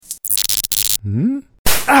Hmm?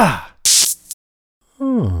 Ah!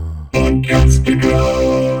 Oh.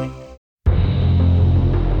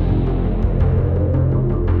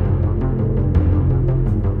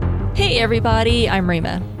 Hey everybody, I'm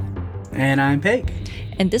Rima. And I'm Peg.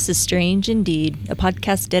 And this is Strange Indeed, a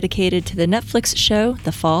podcast dedicated to the Netflix show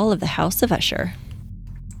The Fall of the House of Usher.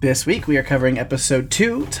 This week we are covering episode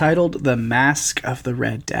 2, titled The Masque of the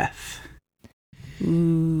Red Death.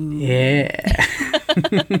 Ooh. Yeah.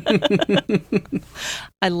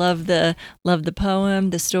 I love the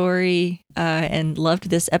poem, the story, and loved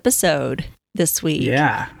this episode this week.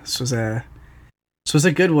 Yeah, this was a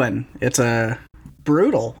good one. It's a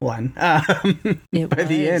brutal one by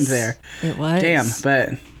the end there. It was. Damn,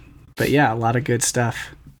 but yeah, a lot of good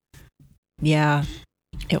stuff. Yeah,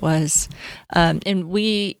 it was. And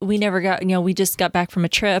we never got, we just got back from a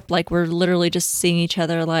trip. Like, we're literally just seeing each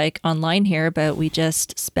other like online here, but we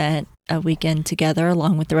just spent a weekend together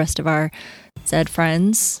along with the rest of our Zed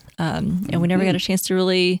friends. And we never got a chance to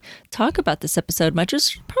really talk about this episode much,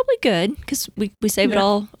 which is probably good because we save it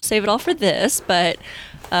all for this. But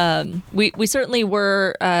we certainly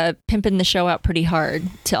were pimping the show out pretty hard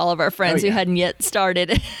to all of our friends who hadn't yet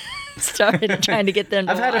started trying to get them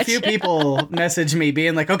to I've had watch. a few people message me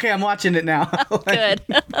being like, okay, I'm watching it now. Good.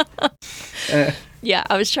 Yeah,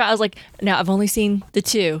 I was like, now I've only seen the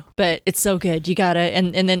 2, but it's so good. You gotta,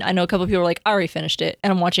 and then I know a couple of people were like, I already finished it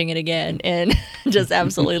and I'm watching it again and just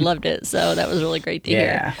absolutely loved it. So that was really great to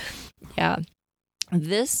hear. Yeah.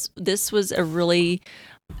 This was a really,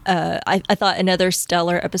 I thought another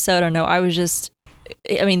stellar episode. I know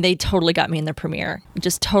they totally got me in the premiere.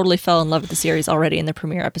 Just totally fell in love with the series already in the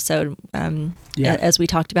premiere episode. As we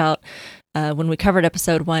talked about when we covered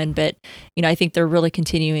episode 1, but I think they're really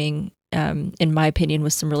continuing, in my opinion,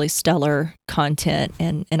 with some really stellar content,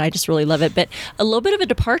 and I just really love it. But a little bit of a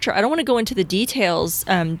departure. I don't want to go into the details,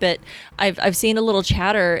 but I've seen a little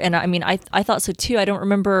chatter, and I thought so too. I don't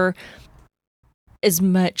remember as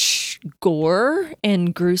much gore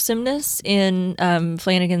and gruesomeness in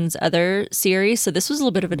Flanagan's other series, so this was a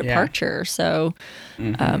little bit of a departure. Yeah. So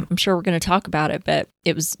I'm sure we're going to talk about it, but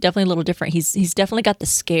it was definitely a little different. He's definitely got the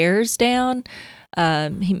scares down.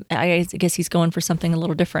 I guess he's going for something a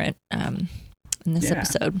little different in this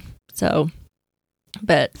episode. So,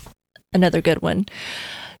 but another good one.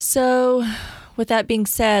 So, with that being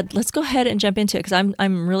said, let's go ahead and jump into it because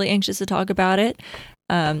I'm really anxious to talk about it.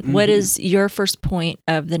 What is your first point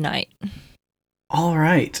of the night? All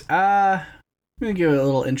right. I'm going to get a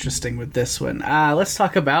little interesting with this one. Let's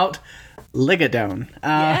talk about Ligadone.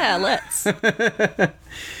 Let's.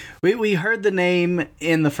 We heard the name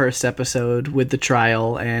in the first episode with the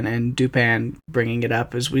trial and Dupin bringing it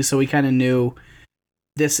up, so we kind of knew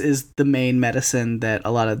this is the main medicine that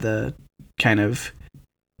a lot of the kind of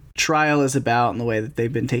trial is about, and the way that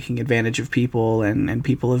they've been taking advantage of people, and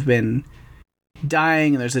people have been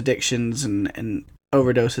dying, and there's addictions and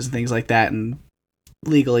overdoses and things like that, and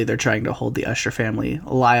legally they're trying to hold the Usher family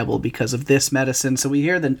liable because of this medicine. So we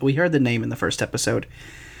heard the name in the first episode,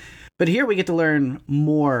 but here we get to learn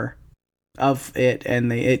more of it,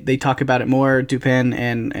 and they talk about it more. Dupin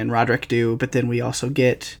and Roderick do, but then we also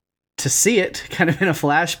get to see it kind of in a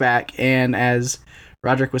flashback, and as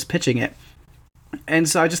Roderick was pitching it. And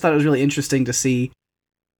so I just thought it was really interesting to see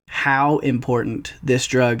how important this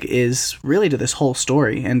drug is really to this whole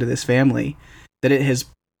story and to this family, that it has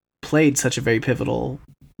played such a very pivotal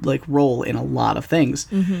role in a lot of things.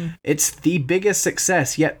 It's the biggest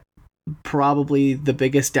success, yet probably the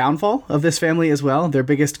biggest downfall of this family as well. Their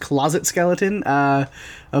biggest closet skeleton of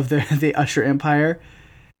the Usher empire.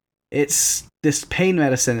 It's this pain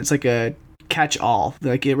medicine. It's like a catch-all.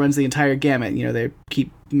 Like, it runs the entire gamut. They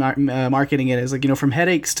keep marketing it as from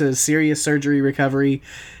headaches to serious surgery recovery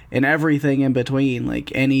and everything in between.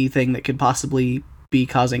 Like, anything that could possibly be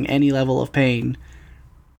causing any level of pain,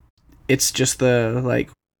 it's just the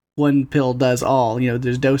one pill does all.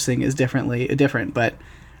 There's dosing is different, but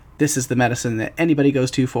this is the medicine that anybody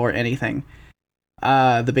goes to for anything.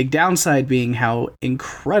 The big downside being how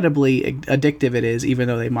incredibly addictive it is, even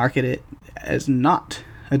though they market it as not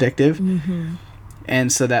addictive.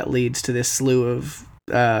 And so that leads to this slew of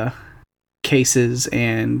cases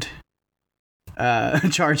and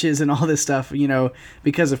charges and all this stuff,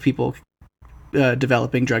 because of people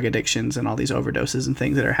developing drug addictions and all these overdoses and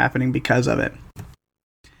things that are happening because of it.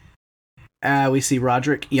 We see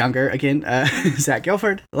Roderick younger again. Zach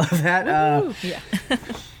Gilford, love that.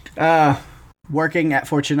 Working at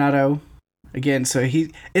Fortunato again. So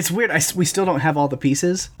it's weird. We still don't have all the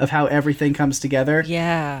pieces of how everything comes together.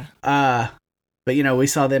 Yeah. But we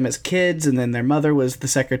saw them as kids, and then their mother was the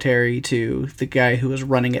secretary to the guy who was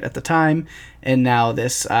running it at the time, and now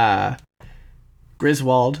this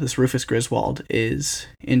Griswold, this Rufus Griswold, is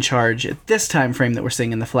in charge at this time frame that we're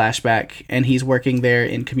seeing in the flashback, and he's working there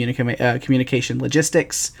in communication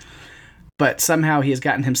logistics. But somehow he has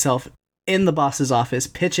gotten himself in the boss's office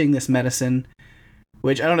pitching this medicine,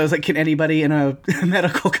 which I don't know, is like, can anybody in a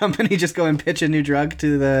medical company just go and pitch a new drug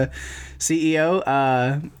to the CEO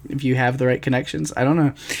if you have the right connections? I don't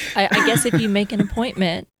know. I guess if you make an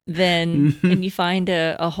appointment, then and you find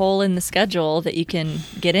a hole in the schedule that you can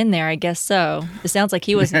get in there, I guess so. It sounds like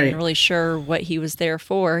he wasn't even really sure what he was there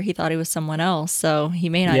for. He thought he was someone else, so he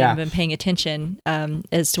may not even been paying attention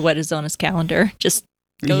as to what is on his calendar. Just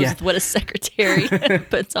goes with what his secretary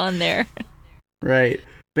puts on there. Right.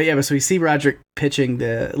 But so we see Roderick pitching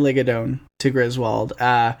the Ligadone to Griswold,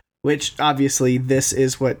 which obviously this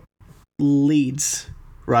is what leads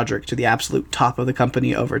Roderick to the absolute top of the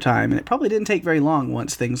company over time. And it probably didn't take very long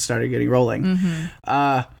once things started getting rolling.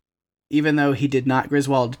 Mm-hmm. Even though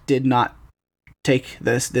Griswold did not take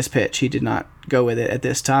this pitch, he did not go with it at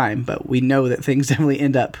this time, but we know that things definitely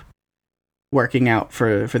end up working out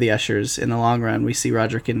for the Ushers in the long run. We see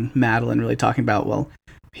Roderick and Madeline really talking about, well,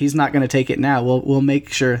 he's not going to take it now. We'll make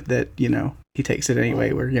sure that, he takes it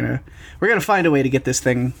anyway. We're gonna find a way to get this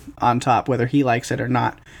thing on top, whether he likes it or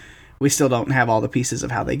not. We still don't have all the pieces of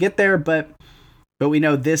how they get there, but we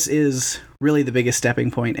know this is really the biggest stepping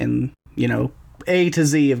point in, A to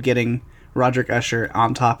Z of getting Roderick Usher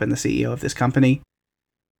on top and the CEO of this company.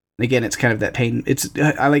 Again, it's kind of that pain.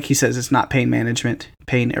 I like he says, it's not pain management,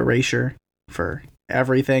 pain erasure for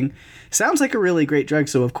everything. Sounds like a really great drug,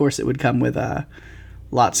 so of course it would come with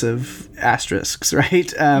lots of asterisks,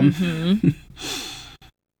 right?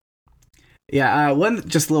 One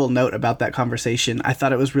just little note about that conversation. I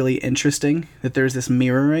thought it was really interesting that there's this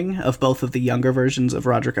mirroring of both of the younger versions of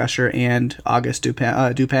Roderick Usher and Auguste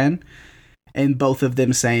Dupin, and both of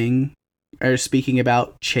them speaking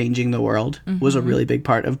about changing the world was a really big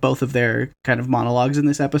part of both of their kind of monologues in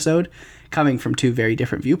this episode, coming from two very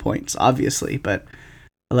different viewpoints, obviously, but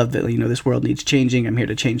I love that, this world needs changing. I'm here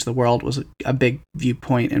to change the world was a big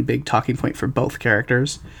viewpoint and big talking point for both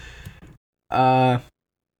characters. I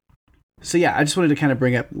just wanted to kind of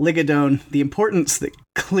bring up Ligadone, the importance that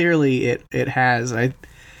clearly it has. I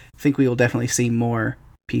think we will definitely see more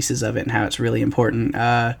pieces of it and how it's really important.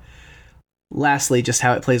 Lastly, just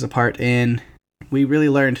how it plays a part in, we really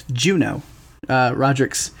learned Juno,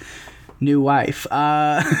 Roderick's new wife.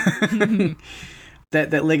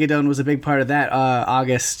 That Ligadone was a big part of that.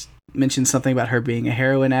 August mentioned something about her being a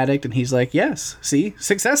heroin addict, and he's like, yes, see,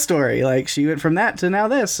 success story. Like, she went from that to now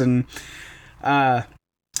this. And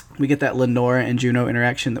we get that Lenore and Juno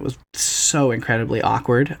interaction that was so incredibly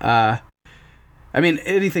awkward.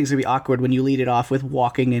 Anything's going to be awkward when you lead it off with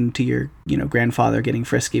walking into your, grandfather getting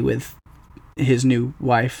frisky with his new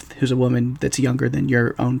wife, who's a woman that's younger than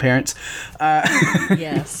your own parents.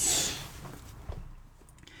 Yes.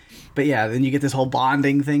 But then you get this whole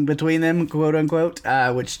bonding thing between them, quote unquote,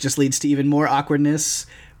 which just leads to even more awkwardness.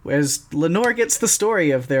 Whereas Lenore gets the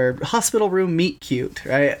story of their hospital room meet cute,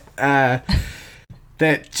 right?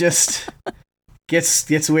 That just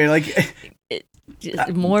gets weird. Like,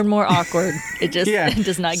 more and more awkward. It just it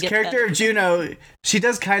does not get character better. Of Juno, she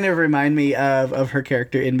does kind of remind me of her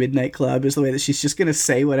character in Midnight Club, is the way that she's just gonna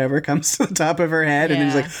say whatever comes to the top of her head, and then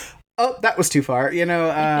she's like, oh, that was too far,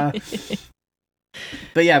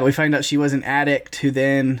 But we find out she was an addict who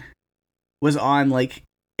then was on like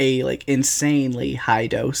a insanely high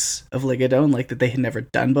dose of Ligadone, like that they had never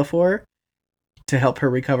done before, to help her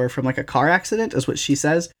recover from like a car accident, is what she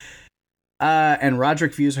says. And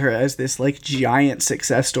Roderick views her as this like giant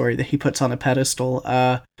success story that he puts on a pedestal.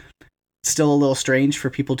 Still a little strange for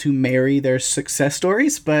people to marry their success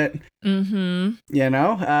stories, but I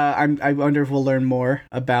wonder if we'll learn more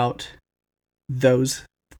about those,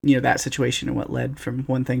 that situation and what led from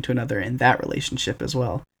one thing to another in that relationship as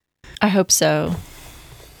well. I hope so.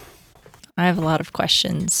 I have a lot of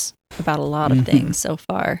questions about a lot of things so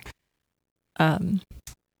far. But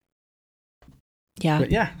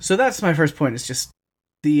so that's my first point. It's just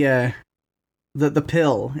the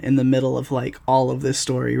pill in the middle of like all of this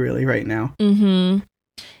story really right now.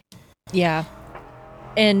 Yeah.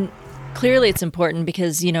 And clearly it's important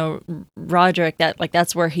because, Roderick,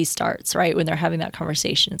 that's where he starts, right? When they're having that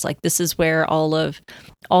conversation. It's like, this is where all of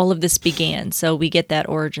this began. So we get that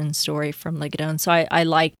origin story from Ligadone. So I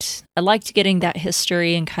liked getting that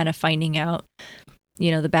history and kind of finding out,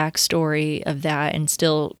 the backstory of that, and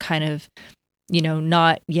still kind of,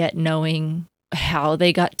 not yet knowing how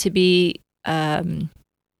they got to be in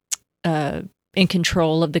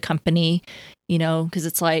control of the company, because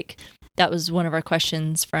it's like, that was one of our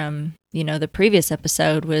questions from, the previous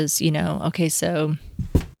episode was, okay, so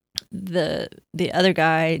the other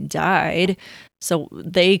guy died, so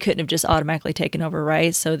they couldn't have just automatically taken over,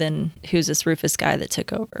 right? So then who's this Rufus guy that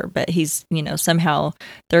took over? But he's, somehow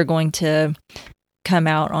they're going to come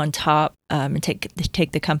out on top, and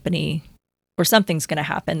take the company, or something's going to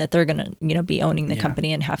happen that they're going to, be owning the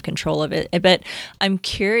company and have control of it. But I'm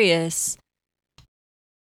curious,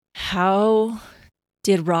 how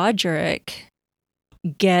did Roderick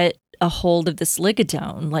get a hold of this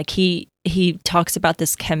ligadone? Like he talks about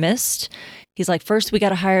this chemist. He's like, first we got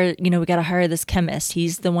to hire this chemist.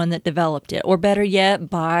 He's the one that developed it, or better yet,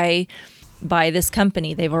 buy this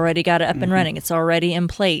company. They've already got it up and running. It's already in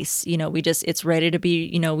place. It's ready to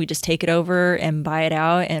be, we just take it over and buy it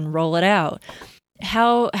out and roll it out.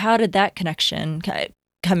 How did that connection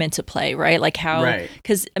come into play, right? Like how, right.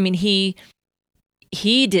 Because I mean,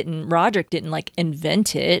 Roderick didn't like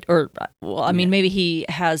invent it, or, well, I mean, maybe he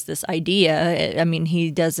has this idea. I mean, he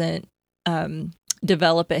doesn't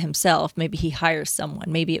develop it himself. Maybe he hires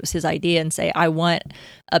someone. Maybe it was his idea and say, I want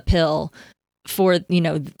a pill for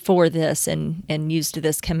this, and used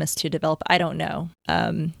this chemist to develop. I don't know.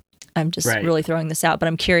 I'm just really throwing this out, but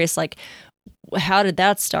I'm curious, like, how did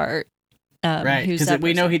that start? Right. Because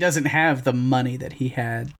we know he doesn't have the money that he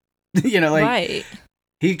had, right.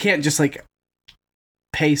 He can't just like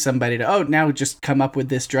pay somebody to, now just come up with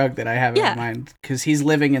this drug that I have in my mind, because he's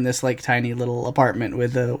living in this like tiny little apartment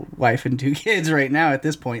with a wife and 2 kids right now at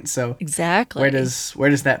this point. So exactly, where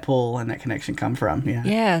does that pull and that connection come from?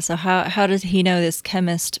 Yeah. So how does he know this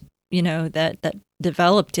chemist, that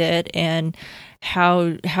developed it, and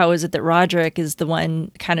how is it that Roderick is the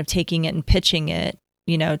one kind of taking it and pitching it,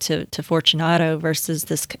 to Fortunato versus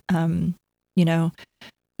this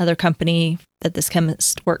other company that this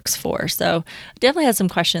chemist works for? So definitely had some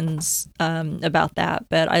questions about that,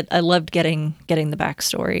 but I loved getting the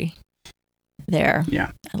backstory there.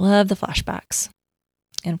 Yeah, I love the flashbacks,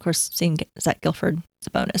 and of course seeing Zach Gilford is a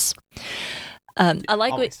bonus. I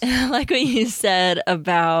like what you said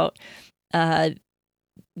about the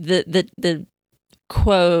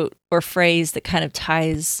quote or phrase that kind of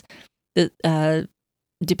ties the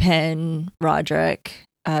Dupin, Roderick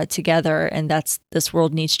together, and that's "this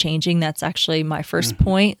world needs changing." That's actually my first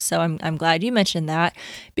point, so I'm glad you mentioned that,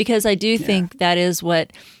 because I do think that is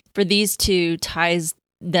what, for these two, ties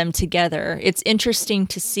them together. It's interesting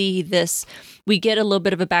to see this. We get a little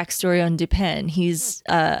bit of a backstory on Dupin. He's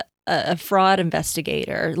a fraud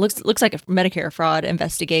investigator. Looks like a Medicare fraud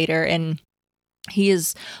investigator, and he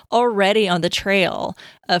is already on the trail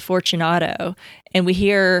of Fortunato, and we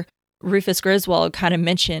hear Rufus Griswold kind of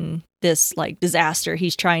mention this like disaster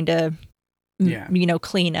he's trying to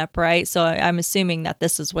clean up, right? So I'm assuming that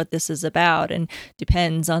this is what this is about, and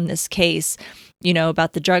depends on this case,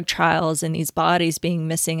 about the drug trials and these bodies being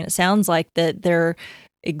missing. And it sounds like that they're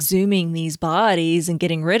exhuming these bodies and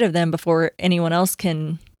getting rid of them before anyone else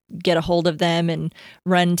can get a hold of them and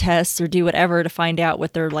run tests or do whatever to find out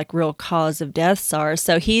what their like real cause of deaths are.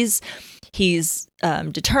 So he's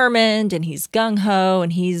determined, and he's gung-ho,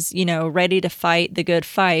 and he's ready to fight the good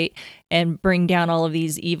fight and bring down all of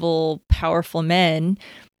these evil, powerful men.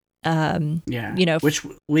 Which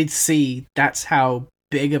we'd see, that's how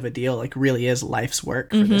big of a deal like really is life's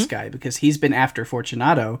work for this guy, because he's been after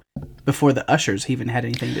Fortunato before the Ushers even had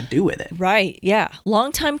anything to do with it. Right. Yeah.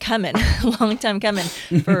 Long time coming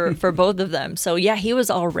for both of them. So yeah, he was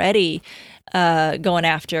already going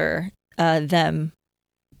after them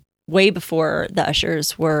way before the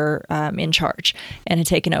Ushers were in charge and had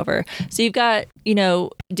taken over. So you've got,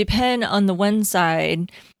 Dupin on the one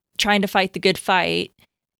side trying to fight the good fight,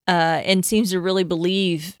 and seems to really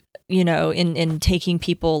believe, in taking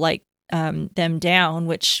people like them down,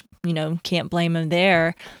 which, can't blame him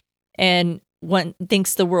there. And one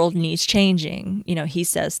thinks the world needs changing. He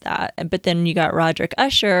says that. But then you got Roderick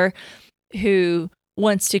Usher, who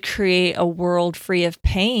wants to create a world free of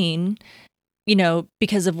pain,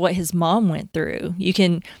 because of what his mom went through. You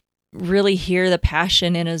can really hear the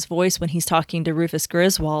passion in his voice when he's talking to Rufus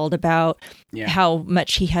Griswold about how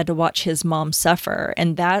much he had to watch his mom suffer.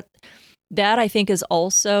 And that I think is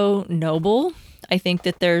also noble. I think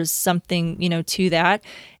that there's something, to that.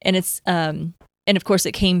 And it's, and of course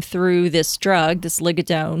it came through this drug, this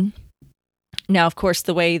ligadone. Now, of course,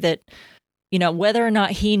 the way that, whether or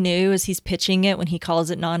not he knew as he's pitching it when he calls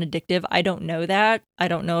it non-addictive, I don't know that. I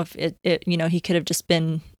don't know if it he could have just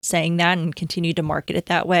been saying that and continued to market it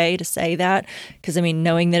that way, to say that. Because,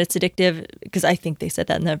 knowing that it's addictive, because I think they said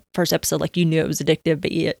that in the first episode, like, you knew it was addictive,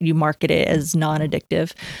 but you market it as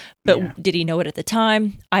non-addictive. But did he know it at the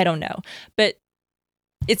time? I don't know. But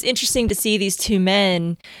it's interesting to see these two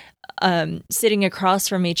men sitting across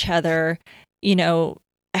from each other,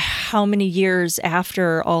 how many years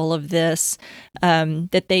after all of this,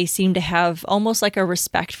 that they seem to have almost like a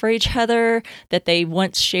respect for each other, that they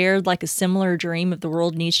once shared like a similar dream of the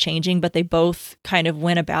world needs changing, but they both kind of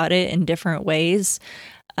went about it in different ways.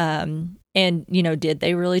 And, did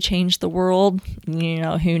they really change the world?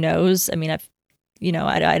 Who knows? I mean,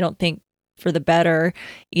 I don't think for the better,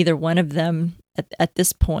 either one of them at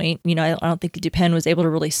this point. I don't think Dupin was able to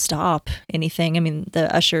really stop anything. I mean,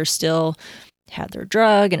 the Usher still had their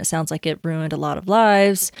drug, and it sounds like it ruined a lot of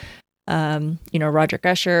lives. Roderick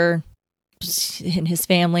Usher and his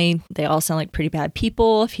family, they all sound like pretty bad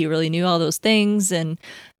people if he really knew all those things, and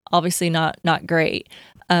obviously not great.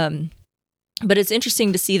 But it's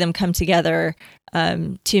interesting to see them come together,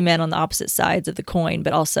 two men on the opposite sides of the coin,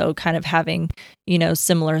 but also kind of having,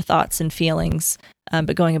 similar thoughts and feelings,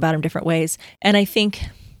 but going about them different ways. And I think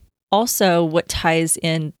also what ties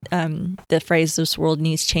in the phrase "this world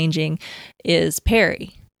needs changing" is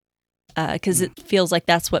Perry, because it feels like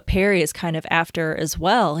that's what Perry is kind of after as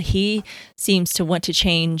well. He seems to want to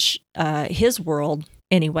change his world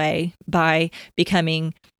anyway by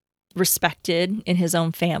becoming respected in his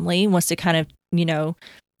own family, wants to kind of,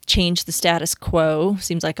 change the status quo.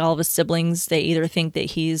 Seems like all of his siblings, they either think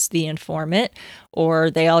that he's the informant or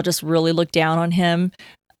they all just really look down on him.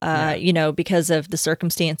 Because of the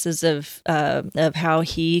circumstances of how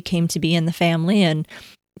he came to be in the family, and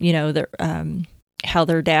how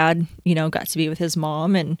their dad got to be with his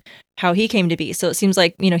mom, and how he came to be. So it seems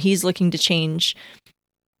like he's looking to change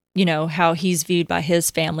how he's viewed by his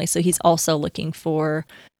family. So he's also looking for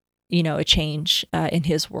a change in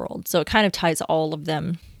his world. So it kind of ties all of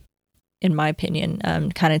them, in my opinion,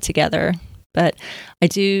 kind of together. But I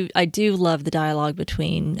do love the dialogue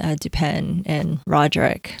between Dupin and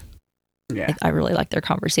Roderick. Yeah, I really like their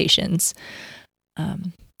conversations.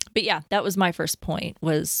 But yeah, that was my first point.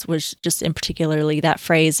 Was just in particularly that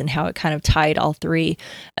phrase and how it kind of tied all three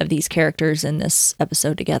of these characters in this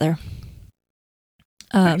episode together.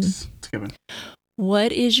 Nice. That's a good one.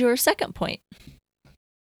 What is your second point?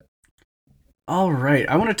 All right,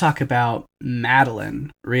 I want to talk about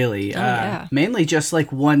Madeline, really. Yeah. Mainly just like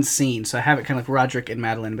one scene. So I have it kind of like Roderick and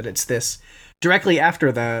Madeline, but it's this directly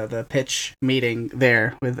after the pitch meeting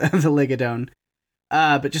there with the Ligadone.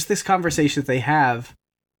 But just this conversation that they have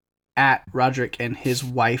at Roderick and his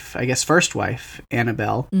wife, I guess first wife,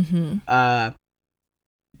 Annabelle. Mm-hmm.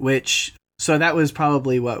 So that was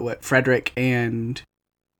probably what Frederick and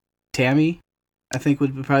Tammy, I think,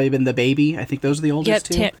 would probably been the baby. I think those are the oldest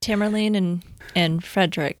two. Tamerlane and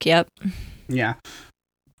Frederick. Yep. Yeah.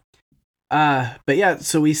 But yeah,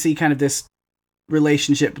 so we see kind of this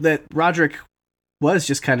relationship that Roderick was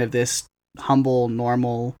just kind of this humble,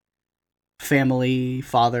 normal family,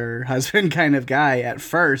 father, husband kind of guy at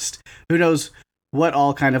first. Who knows what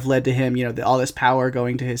all kind of led to him, all this power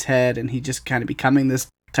going to his head, and he just kind of becoming this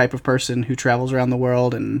type of person who travels around the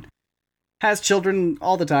world and has children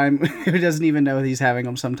all the time who doesn't even know he's having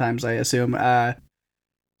them sometimes, I assume.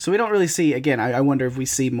 So we don't really see, again, I wonder if we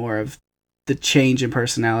see more of the change in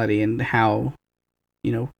personality and how,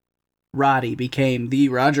 Roddy became the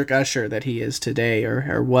Roderick Usher that he is today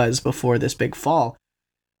or was before this big fall.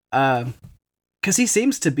 Because he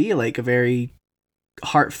seems to be like a very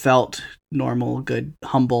heartfelt, normal, good,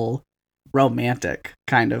 humble, romantic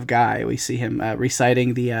kind of guy. We see him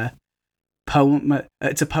reciting the poem.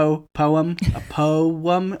 It's a poem.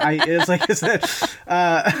 It's like I said.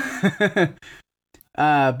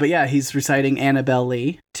 But yeah, he's reciting Annabelle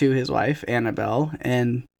Lee to his wife Annabelle,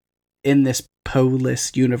 and in this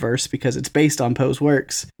Poe-less universe, because it's based on Poe's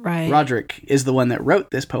works, right? Roderick is the one that wrote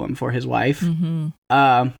this poem for his wife. Mm-hmm.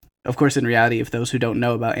 Of course, in reality, if those who don't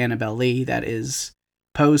know about Annabelle Lee, that is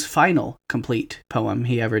Poe's final complete poem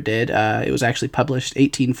he ever did. It was actually published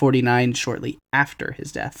 1849, shortly after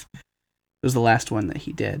his death. It was the last one that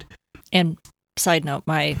he did. And side note,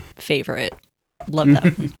 my favorite. Love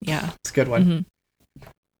that. Yeah. It's a good one.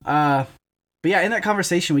 Mm-hmm. But yeah, in that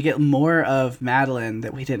conversation, we get more of Madeline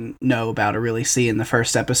that we didn't know about or really see in the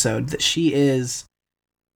first episode, that she is,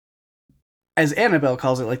 as Annabelle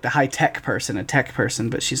calls it, like the high-tech person, a tech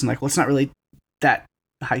person, but she's like, well, it's not really that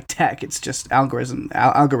high-tech, it's just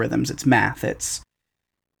algorithms, it's math, it's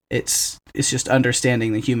just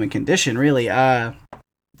understanding the human condition, really. But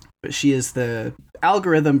she is the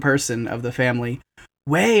algorithm person of the family,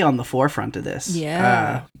 way on the forefront of this.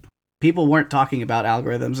 Yeah. People weren't talking about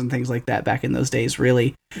algorithms and things like that back in those days,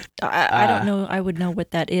 really. I don't know. I would know what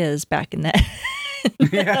that is back in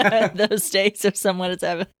that those days. If someone is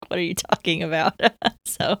having, what are you talking about?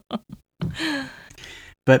 So,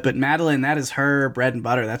 But Madeline, that is her bread and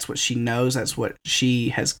butter. That's what she knows. That's what she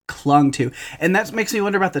has clung to. And that makes me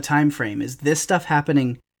wonder about the time frame. Is this stuff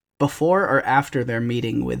happening before or after their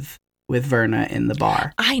meeting with Verna in the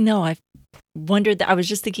bar? I know. I've wondered that. I was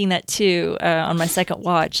just thinking that too on my second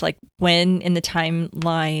watch. Like, when in the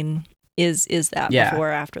timeline is that before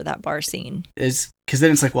or after that bar scene? Is because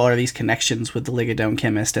then it's like, well, are these connections with the Ligadone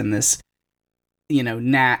chemist and this,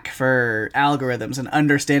 knack for algorithms and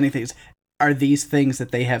understanding things? Are these things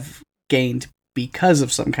that they have gained because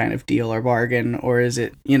of some kind of deal or bargain, or is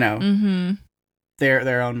it,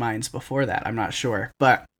 their own minds before that? I'm not sure,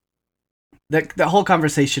 but the whole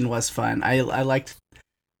conversation was fun. I liked.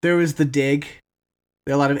 There was the dig.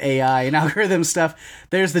 There are a lot of AI and algorithm stuff.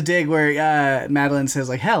 There's the dig where Madeline says,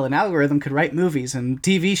 like, hell, an algorithm could write movies and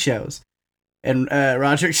TV shows. And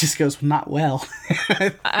Roderick just goes, not well.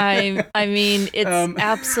 I mean, it's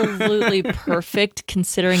absolutely perfect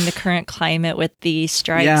considering the current climate with the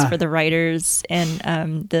strikes for the writers and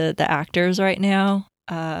the actors right now.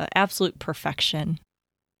 Absolute perfection.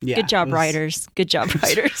 Yeah, good job, writers. Good job,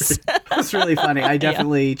 writers. It was really funny. I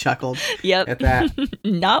definitely chuckled at that.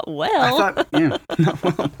 Not well. I thought, not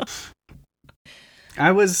well.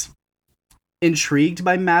 I was intrigued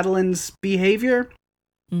by Madeline's behavior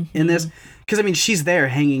in this. Because, I mean, she's there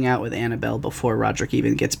hanging out with Annabelle before Roderick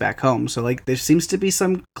even gets back home. So, like, there seems to be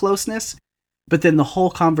some closeness. But then the whole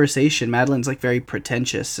conversation, Madeline's, like, very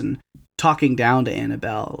pretentious and talking down to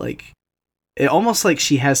Annabelle. Like, it almost like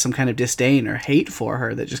she has some kind of disdain or hate for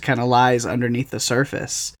her that just kind of lies underneath the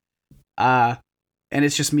surface. And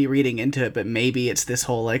it's just me reading into it, but maybe it's this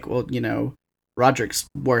whole, like, well, Roderick's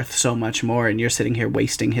worth so much more, and you're sitting here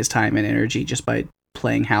wasting his time and energy just by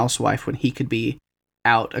playing housewife when he could be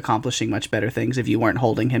out accomplishing much better things if you weren't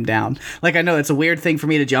holding him down. Like, I know it's a weird thing for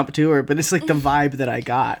me to jump to, but it's like the vibe that I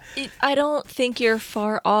got. I don't think you're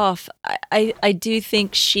far off. I do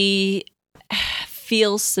think she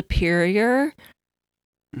feels superior,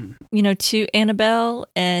 to Annabelle,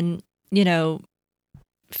 and,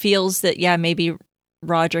 feels that, maybe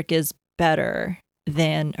Roderick is better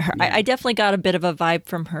than her. Yeah. I definitely got a bit of a vibe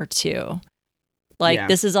from her too. Like,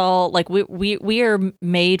 this is all, like, we are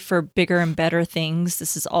made for bigger and better things.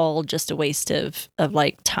 This is all just a waste of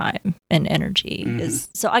like, time and energy.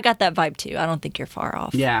 So I got that vibe, too. I don't think you're far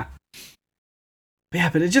off. Yeah.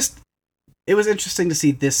 Yeah, but it was interesting to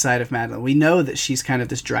see this side of Madeline. We know that she's kind of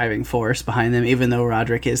this driving force behind them, even though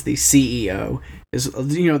Roderick is the CEO, is,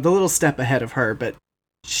 the little step ahead of her, but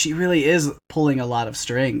she really is pulling a lot of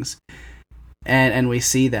strings. And we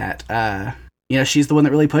see that, she's the one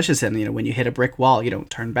that really pushes him. When you hit a brick wall, you don't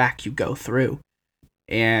turn back, you go through.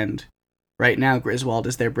 And right now, Griswold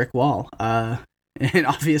is their brick wall. And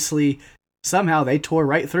obviously, somehow they tore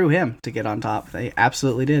right through him to get on top. They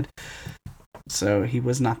absolutely did. So he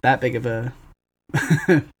was not that big of a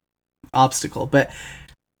obstacle. But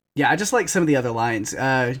yeah, I just like some of the other lines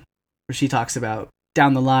where she talks about,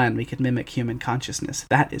 down the line, we could mimic human consciousness.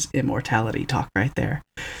 That is immortality talk right there.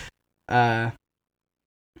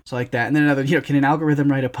 So like that. And then another, can an algorithm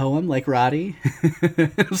write a poem like Roddy?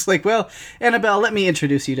 It's like, well, Annabelle, let me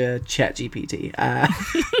introduce you to ChatGPT.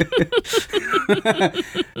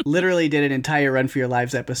 Literally did an entire Run for Your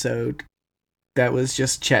Lives episode that was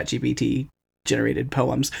just ChatGPT generated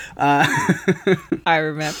poems. I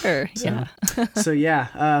remember.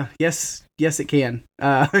 Yes, it can.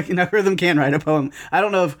 An algorithm can write a poem. I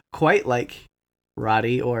don't know if quite like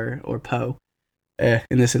Roddy or Poe in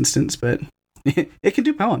this instance, but it can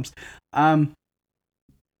do poems. And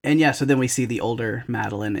yeah, so then we see the older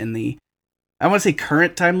Madeline in the, I want to say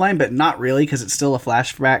current timeline, but not really, because it's still a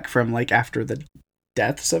flashback from like after the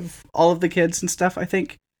deaths of all of the kids and stuff, I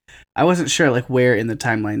think. I wasn't sure like where in the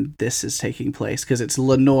timeline this is taking place, because it's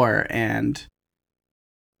Lenore and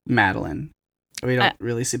Madeline. We don't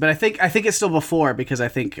really see, but I think it's still before, because I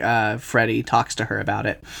think Freddie talks to her about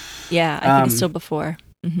it. Yeah, I think it's still before.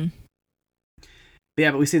 Mm-hmm.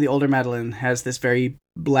 Yeah, but we see the older Madeline has this very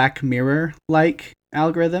Black Mirror-like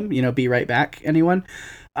algorithm. Be right back, anyone?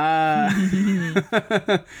 That's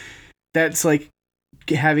like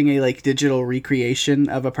having a like digital recreation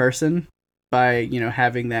of a person by,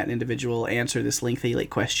 having that individual answer this lengthy like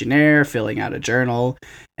questionnaire, filling out a journal,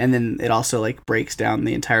 and then it also like breaks down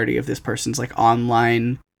the entirety of this person's like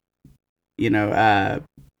online,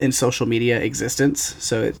 in social media existence.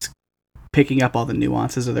 So it's picking up all the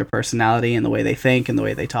nuances of their personality and the way they think and the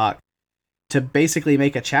way they talk to basically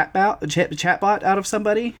make a chatbot out of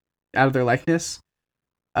somebody, out of their likeness.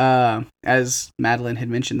 As Madeline had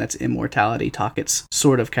mentioned, that's immortality talk. It's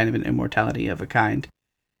sort of kind of an immortality of a kind.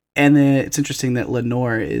 And then it's interesting that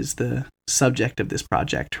Lenore is the subject of this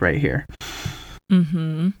project right here.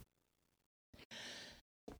 Mm-hmm.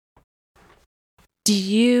 Do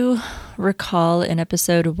you recall in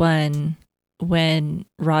episode 1 when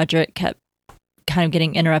Roderick kept kind of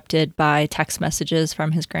getting interrupted by text messages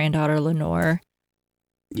from his granddaughter Lenore?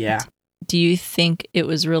 Yeah. Do you think it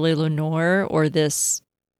was really Lenore or this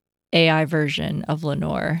AI version of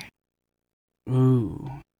Lenore? Ooh.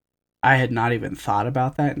 I had not even thought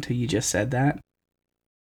about that until you just said that.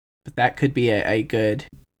 But that could be a good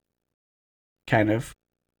kind of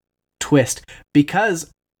twist. Because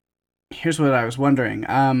here's what I was wondering.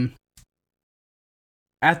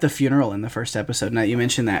 At the funeral in the first episode, now you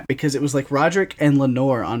mentioned that, because it was like Roderick and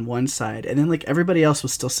Lenore on one side, and then like everybody else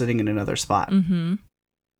was still sitting in another spot. Mm-hmm.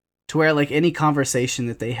 To where like any conversation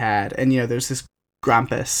that they had, and there's this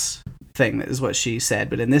Grampus thing that is what she said,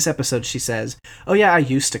 but in this episode she says, "Oh yeah, I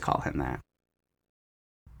used to call him that."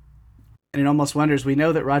 And it almost wonders, we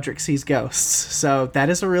know that Roderick sees ghosts, so that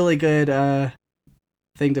is a really good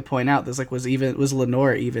thing to point out. There's like, was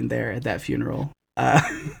Lenore even there at that funeral?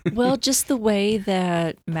 Well, just the way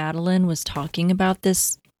that Madeline was talking about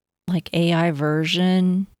this like AI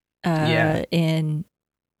version, and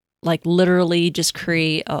like literally just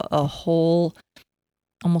create a whole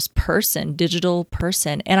almost digital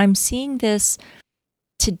person. And I'm seeing this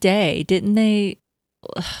today, didn't they?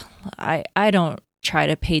 I don't try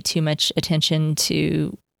to pay too much attention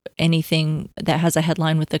to anything that has a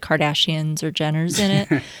headline with the Kardashians or Jenners in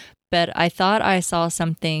it. But I thought I saw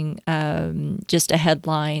something, just a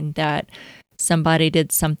headline that somebody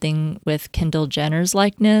did something with Kendall Jenner's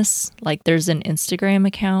likeness. Like there's an Instagram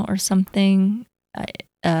account or something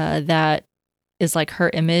that is like her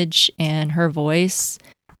image and her voice.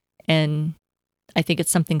 And I think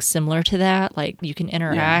it's something similar to that. Like you can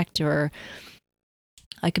interact, or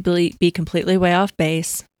I could be completely way off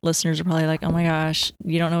base. Listeners are probably like, oh my gosh,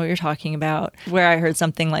 you don't know what you're talking about. Where I heard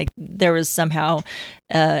something like there was somehow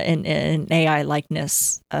an AI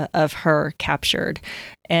likeness of her captured.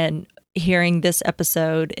 And hearing this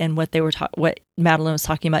episode and what they were what Madeline was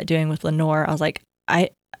talking about doing with Lenore, I was like,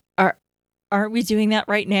 aren't we doing that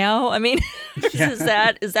right now? I mean, is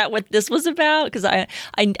that what this was about? Because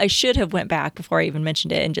I should have went back before I even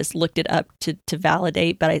mentioned it and just looked it up to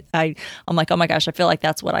validate. But I'm like, oh my gosh, I feel like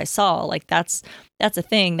that's what I saw. Like that's a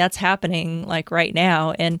thing that's happening like right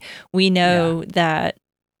now. And we know that,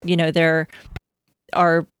 there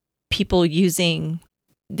are people using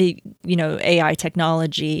the, AI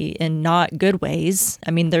technology in not good ways.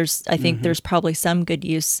 I mean, I think there's probably some good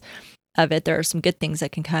use of it. There are some good things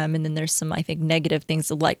that can come, and then there's some, I think, negative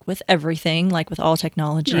things, like with everything, like with all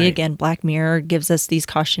technology. Right. Again, Black Mirror gives us these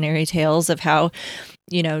cautionary tales of how,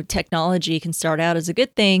 technology can start out as a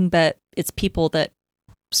good thing, but it's people that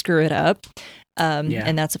screw it up.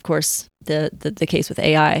 And that's, of course, the case with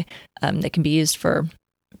AI, that can be used for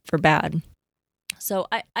bad. So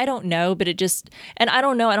I don't know, but I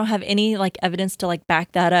don't know, I don't have any like evidence to like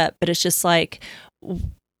back that up, but it's just like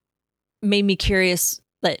made me curious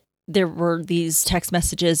that there were these text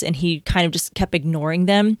messages and he kind of just kept ignoring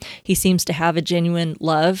them. He seems to have a genuine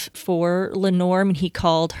love for Lenore, and he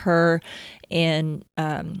called her and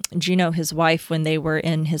Juno, his wife, when they were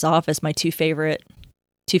in his office, my two favorite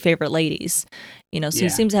ladies. So he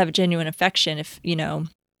seems to have a genuine affection. If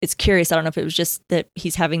it's curious. I don't know if it was just that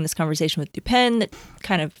he's having this conversation with Dupin that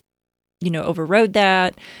kind of, overrode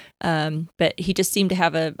that. But he just seemed to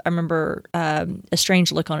have I remember a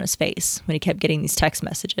strange look on his face when he kept getting these text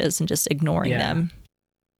messages and just ignoring them.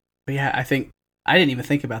 But I think I didn't even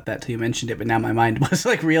think about that till you mentioned it, but now my mind was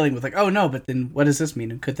like reeling with like, oh no, but then what does this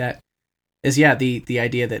mean? And could that is the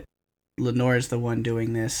idea that Lenore is the one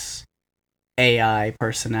doing this AI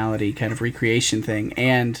personality kind of recreation thing,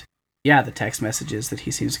 and the text messages that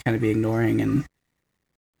he seems to kind of be ignoring, and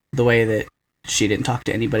the way that she didn't talk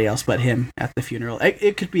to anybody else but him at the funeral.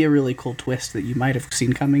 It could be a really cool twist that you might have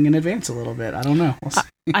seen coming in advance a little bit. I don't know.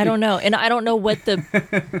 I don't know. And I don't know what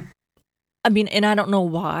and I don't know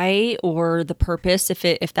why or the purpose,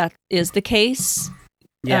 if that is the case.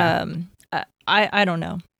 Yeah. I don't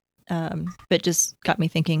know. But just got me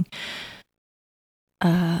thinking.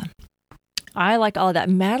 I like all of that.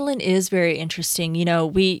 Madeline is very interesting.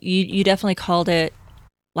 You definitely called it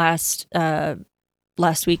last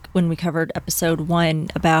week when we covered episode 1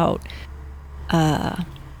 about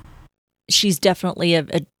she's definitely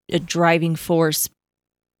a driving force,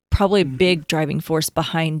 probably a big driving force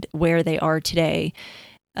behind where they are today,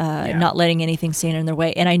 not letting anything stand in their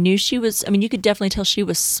way. And I knew she was, you could definitely tell she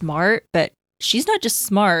was smart, but she's not just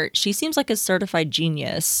smart. She seems like a certified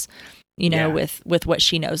genius. With what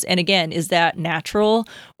she knows. And again, is that natural,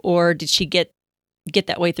 or did she get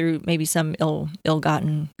that way through maybe some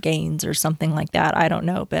ill-gotten gains or something like that? I don't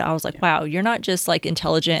know. But I was like, wow, you're not just like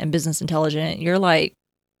intelligent and business intelligent. You're like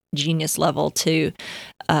genius level to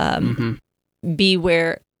be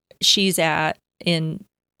where she's at in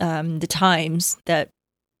the times that,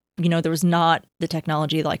 there was not the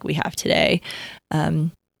technology like we have today.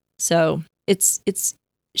 So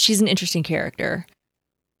she's an interesting character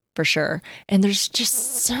for sure. And there's just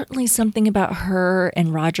certainly something about her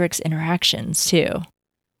and Roderick's interactions too.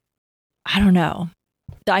 I don't know.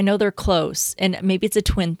 I know they're close, and maybe it's a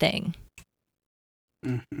twin thing.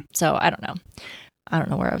 So I don't know. I don't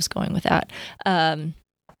know where I was going with that.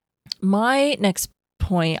 My next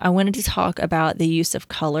point, I wanted to talk about the use of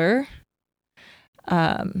color.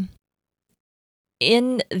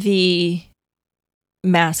 In the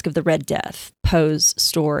Masque of the Red Death Poe's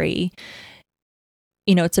story,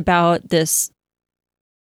 it's about this,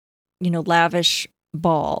 lavish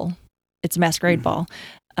ball. It's a masquerade ball.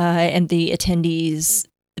 And the attendees,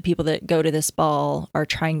 the people that go to this ball, are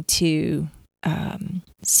trying to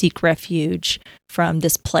seek refuge from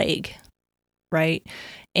this plague, right?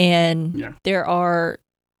 And there are,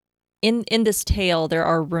 in this tale, there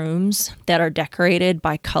are rooms that are decorated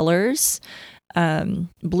by colors,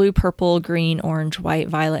 blue, purple, green, orange, white,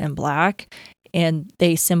 violet, and black. And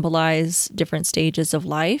they symbolize different stages of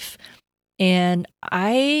life. And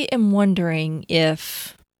I am wondering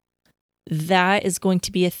if that is going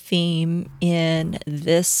to be a theme in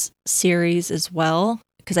this series as well,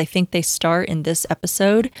 because I think they start in this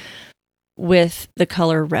episode with the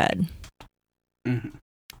color red. In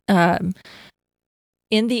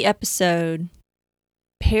the episode,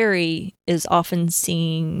 Perry is often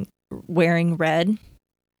seen wearing red,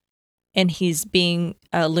 and he's being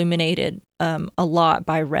illuminated a lot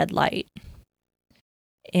by red light.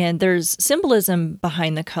 And there's symbolism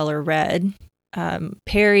behind the color red.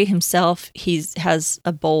 Perry himself, has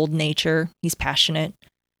a bold nature. He's passionate,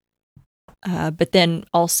 but then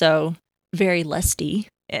also very lusty.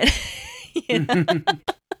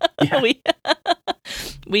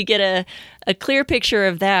 We get a clear picture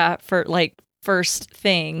of that for first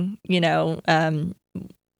thing,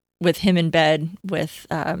 with him in bed with,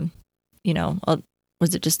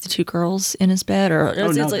 was it just the two girls in his bed, or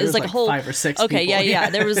it's like a whole 5 or 6? Okay, people. yeah.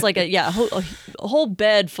 There was like a whole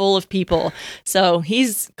bed full of people. So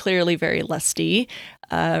he's clearly very lusty.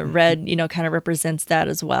 Red, kind of represents that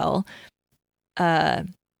as well.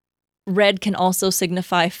 Red can also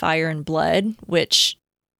signify fire and blood, which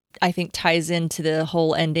I think ties into the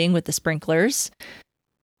whole ending with the sprinklers.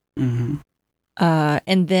 And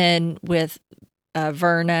then with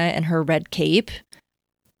Verna and her red cape,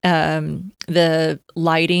 the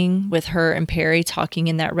lighting with her and Perry talking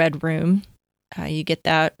in that red room, you get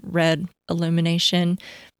that red illumination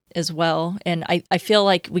as well. And I feel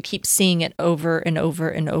like we keep seeing it over and over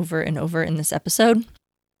and over and over in this episode.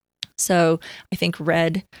 So I think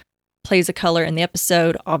red plays a color in the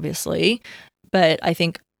episode, obviously, but I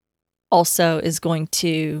think also is going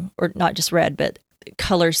to, or not just red, but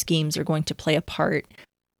color schemes are going to play a part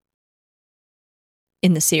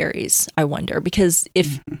in the series, I wonder, because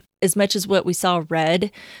if as much as what we saw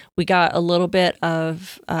red, we got a little bit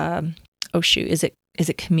of is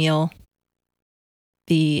it Camille,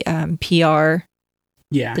 the PR,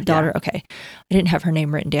 the daughter. Okay, I didn't have her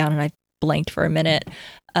name written down and I blanked for a minute.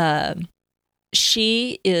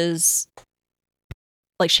 She is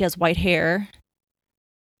she has white hair.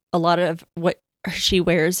 A lot of what she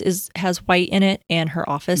wears has white in it, and her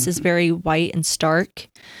office is very white and stark.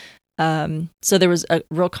 So there was a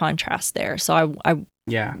real contrast there. So I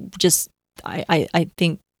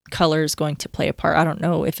think color is going to play a part. I don't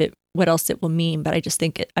know what else it will mean, but I just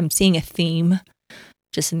think I'm seeing a theme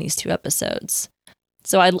just in these two episodes.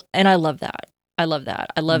 So I love that. I love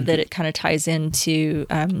that. I love that it kind of ties into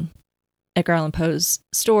Edgar Allan Poe's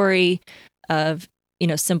story of,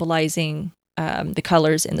 symbolizing the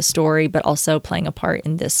colors in the story, but also playing a part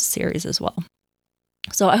in this series as well.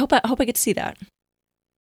 So I hope I get to see that.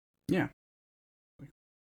 Yeah.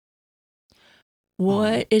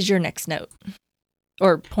 What is your next note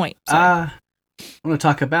or point? Sorry. I want to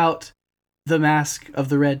talk about the Masque of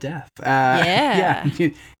the Red Death.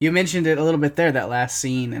 You mentioned it a little bit there, that last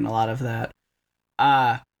scene, and a lot of that.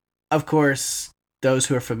 Of course, those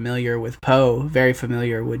who are familiar with Poe, very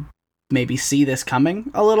familiar, would maybe see this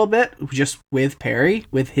coming a little bit, just with Perry,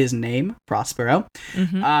 with his name, Prospero.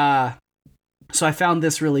 So I found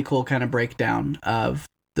this really cool kind of breakdown of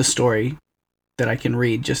the story that I can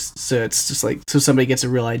read, just so somebody gets a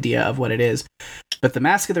real idea of what it is. But the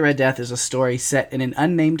Masque of the Red Death is a story set in an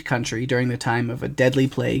unnamed country during the time of a deadly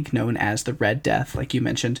plague known as the Red Death, like you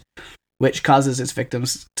mentioned, which causes its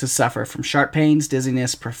victims to suffer from sharp pains,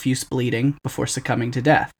 dizziness, profuse bleeding before succumbing to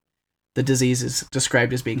death. The disease is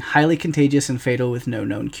described as being highly contagious and fatal with no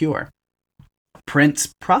known cure.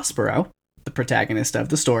 Prince Prospero, the protagonist of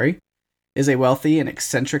the story, is a wealthy and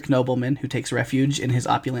eccentric nobleman who takes refuge in his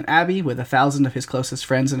opulent abbey with 1,000 of his closest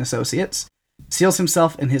friends and associates, seals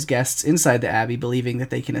himself and his guests inside the abbey, believing that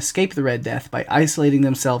they can escape the Red Death by isolating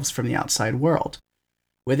themselves from the outside world.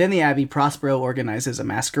 Within the abbey, Prospero organizes a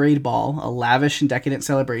masquerade ball, a lavish and decadent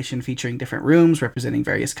celebration featuring different rooms representing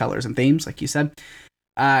various colors and themes, like you said.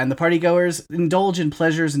 And the partygoers indulge in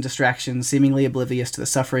pleasures and distractions, seemingly oblivious to the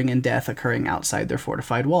suffering and death occurring outside their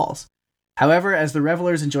fortified walls. However, as the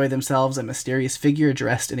revelers enjoy themselves, a mysterious figure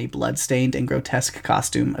dressed in a blood-stained and grotesque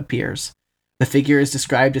costume appears. The figure is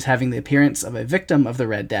described as having the appearance of a victim of the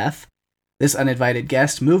Red Death. This uninvited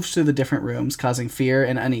guest moves through the different rooms, causing fear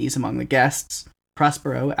and unease among the guests.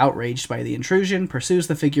 Prospero, outraged by the intrusion, pursues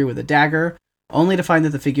the figure with a dagger, only to find that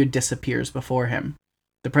the figure disappears before him.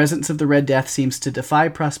 The presence of the Red Death seems to defy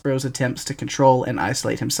Prospero's attempts to control and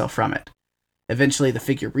isolate himself from it. Eventually, the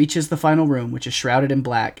figure reaches the final room, which is shrouded in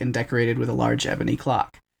black and decorated with a large ebony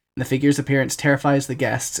clock. The figure's appearance terrifies the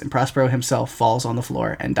guests, and Prospero himself falls on the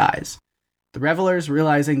floor and dies. The revelers,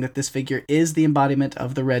 realizing that this figure is the embodiment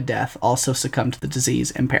of the Red Death, also succumb to the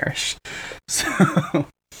disease and perish. So...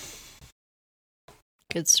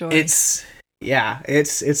 Good story. It's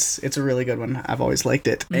a really good one. I've always liked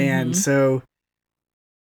it. Mm-hmm. And so,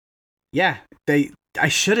 yeah, I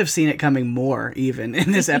should have seen it coming more even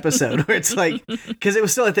in this episode where it's like, because it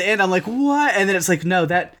was still at the end, I'm like, what? And then it's like, no,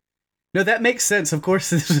 that makes sense. Of course,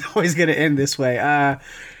 this is always going to end this way.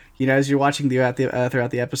 As you're watching throughout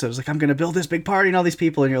the episode, it's like, I'm going to build this big party and all these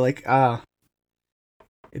people. And you're like,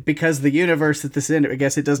 because the universe that this is in, I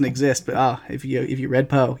guess it doesn't exist. But if you read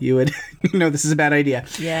Poe, you would know this is a bad idea.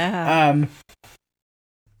 Yeah.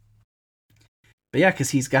 But yeah, because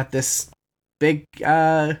he's got this big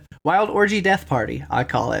wild orgy death party, I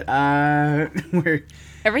call it. Where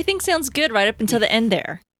everything sounds good right up until the end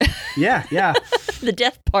there. Yeah. The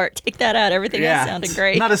death part, take that out. Everything else sounded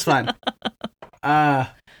great. Not as fun.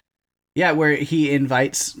 Yeah, where he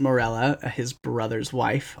invites Morella, his brother's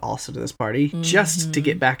wife, also to this party, just to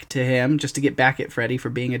get back to him, just to get back at Freddy for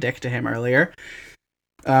being a dick to him earlier.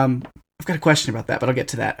 I've got a question about that, but I'll get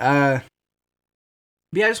to that. But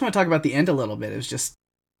yeah, I just want to talk about the end a little bit. It was just,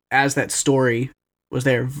 as that story was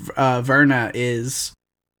there, Verna is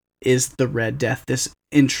the Red Death, this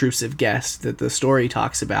intrusive guest that the story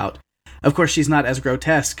talks about. Of course, she's not as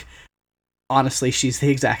grotesque. Honestly, she's the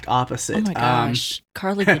exact opposite. Oh my gosh.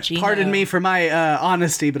 Carla Gugino. Pardon me for my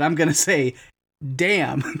honesty, but I'm going to say,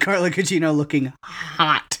 damn, Carla Gugino looking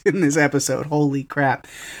hot in this episode. Holy crap.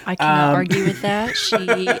 I cannot argue with that. She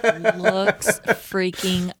looks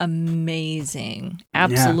freaking amazing.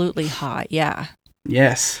 Absolutely hot. Yeah.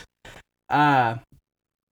 Yes. But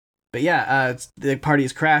yeah, the party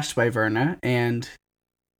is crashed by Verna, and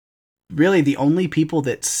really the only people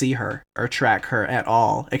that see her or track her at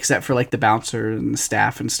all, except for like the bouncer and the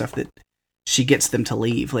staff and stuff that she gets them to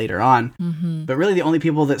leave later on. Mm-hmm. But really the only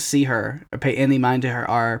people that see her or pay any mind to her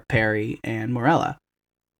are Perry and Morella.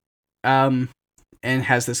 And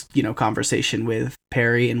has this, conversation with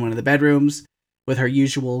Perry in one of the bedrooms with her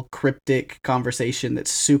usual cryptic conversation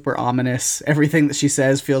that's super ominous. Everything that she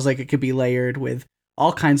says feels like it could be layered with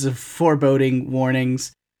all kinds of foreboding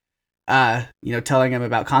warnings. Telling him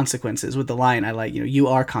about consequences with the line, I like, you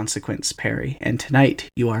are consequence, Perry, and tonight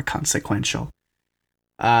you are consequential.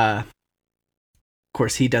 Of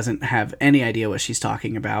course, he doesn't have any idea what she's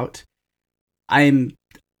talking about. I'm,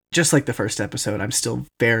 just like the first episode, I'm still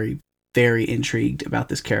very, very intrigued about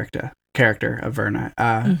this character of Verna.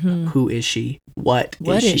 Who is she? What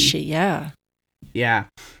is she? Yeah. Yeah.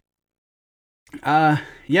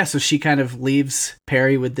 So she kind of leaves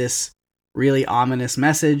Perry with this really ominous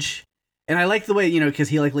message. And I like the way, because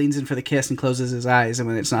he like leans in for the kiss and closes his eyes, and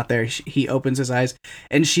when it's not there, he opens his eyes,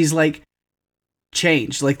 and she's like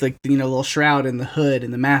changed, like the little shroud and the hood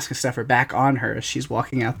and the mask and stuff are back on her as she's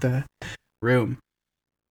walking out the room.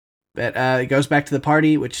 But it goes back to the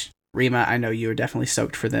party, which Rima, I know you were definitely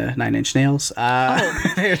stoked for the 9 Inch Nails. At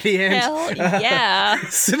the end. Hell yeah.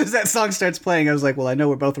 As soon as that song starts playing, I was like, well, I know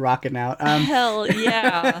we're both rocking out. Hell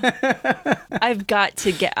yeah. I've got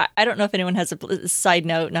to get, I don't know if anyone has a side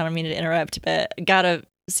note, and I don't mean to interrupt, but gotta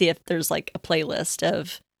see if there's like a playlist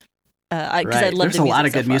of, because I love There's a lot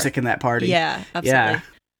of good music in that party. Yeah, absolutely. Yeah.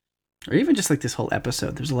 Or even just like this whole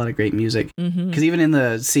episode, there's a lot of great music. Because even in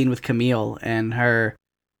the scene with Camille and her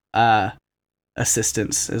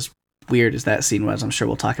assistants, as weird as that scene was, I'm sure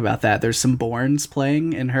we'll talk about that. There's some Bournes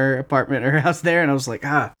playing in her apartment or her house there, and I was like,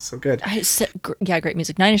 so good. Great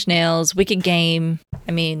music. 9 Inch Nails, Wicked Game.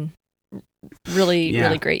 I mean,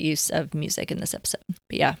 really great use of music in this episode.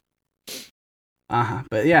 But yeah.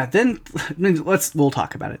 But yeah, then we'll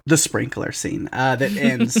talk about it. The sprinkler scene that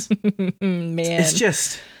ends. Man,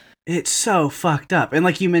 it's so fucked up. And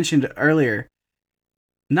like you mentioned earlier,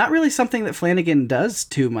 not really something that Flanagan does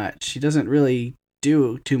too much. He doesn't really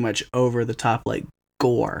do too much over the top like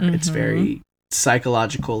gore. It's very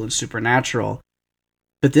psychological and supernatural.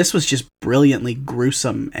 But this was just brilliantly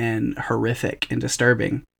gruesome and horrific and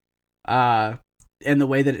disturbing. And the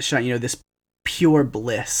way that it's shot, this pure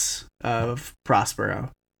bliss of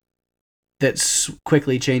Prospero that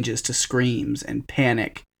quickly changes to screams and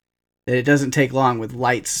panic. That it doesn't take long with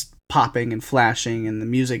lights popping and flashing and the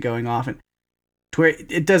music going off, and to where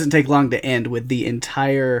it doesn't take long to end with the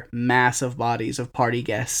entire mass of bodies of party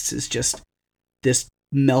guests is just this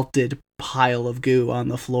melted pile of goo on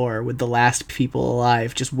the floor with the last people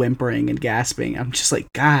alive just whimpering and gasping. I'm just like,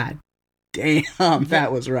 God damn,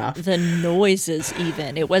 that was rough. The noises,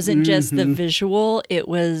 even. It wasn't just the visual, it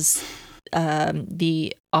was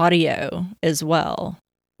the audio as well.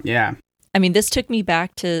 Yeah. I mean, this took me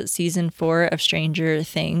back to season 4 of Stranger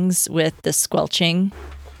Things with the squelching.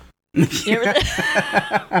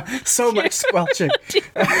 So much squelching.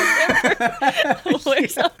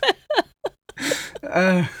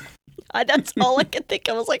 That's all I could think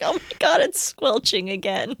of. I was like, oh my God, it's squelching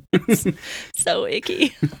again. It's so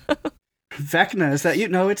icky. Vecna, is that you?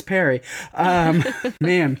 No, it's Perry.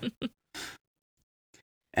 Man.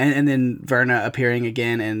 And then Verna appearing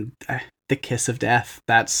again and the kiss of death.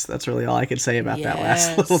 That's really all I could say about that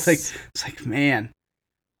last little thing. It's like, man.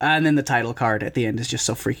 And then the title card at the end is just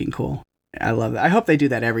so freaking cool. I love that. I hope they do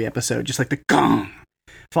that every episode, just like the gong.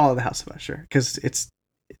 Follow the House of Usher, because it's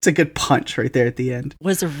a good punch right there at the end.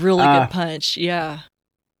 Was a really good punch, yeah.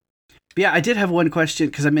 Yeah, I did have one question,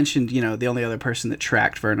 because I mentioned, the only other person that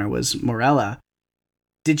tracked Verna was Morella.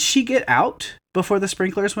 Did she get out before the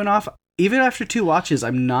sprinklers went off? Even after 2 watches,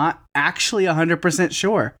 I'm not actually 100%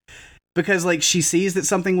 sure. Because, she sees that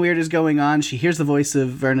something weird is going on. She hears the voice of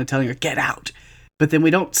Verna telling her, get out. But then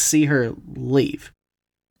we don't see her leave.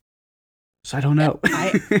 So I don't know.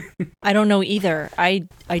 I don't know either. I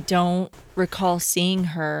don't recall seeing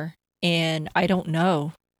her, and I don't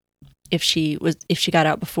know if she got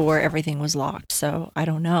out before everything was locked. So I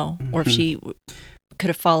don't know, or if she could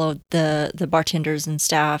have followed the bartenders and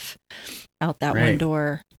staff out that one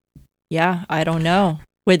door. Yeah, I don't know.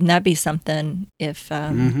 Wouldn't that be something if?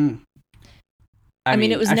 I mean,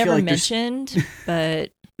 it was never mentioned,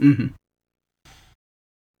 but.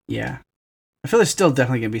 Yeah. I feel there's still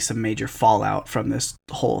definitely going to be some major fallout from this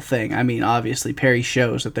whole thing. I mean, obviously, Perry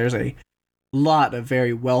shows that there's a lot of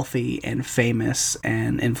very wealthy and famous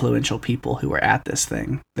and influential people who are at this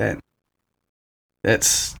thing. That's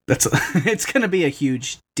it's going to be a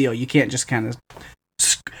huge deal. You can't just kind of...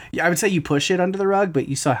 I would say you push it under the rug, but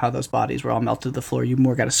you saw how those bodies were all melted to the floor. You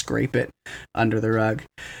more got to scrape it under the rug.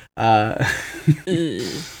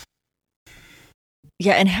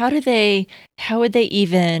 Yeah, and how would they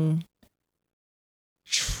even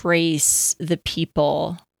trace the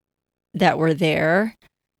people that were there?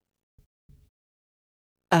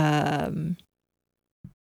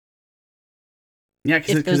 Yeah,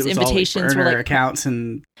 because those invitations were accounts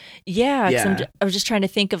and I was just trying to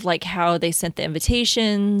think of how they sent the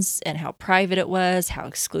invitations and how private it was, how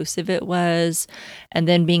exclusive it was, and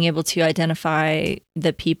then being able to identify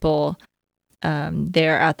the people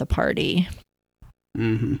there at the party.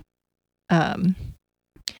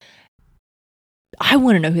 I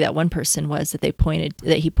want to know who that one person was that he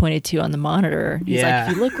pointed to on the monitor. He's like,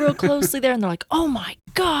 if you look real closely there, and they're like, oh my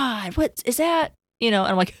God, what is that? And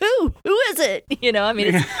I'm like, who is it? I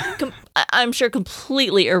mean, it's I'm sure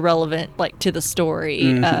completely irrelevant, to the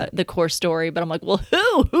story, the core story. But I'm like, well,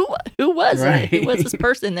 who was it? Who was this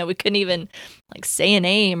person that we couldn't even say a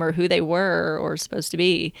name or who they were or supposed to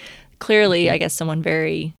be? Clearly, I guess someone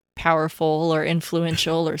very powerful or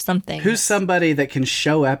influential or something. Who's somebody that can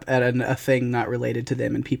show up at a thing not related to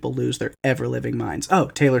them and people lose their ever-living minds? Oh,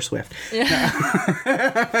 Taylor Swift.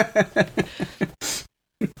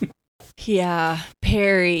 Yeah,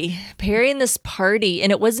 Perry in this party,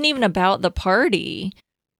 and it wasn't even about the party.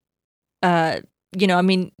 I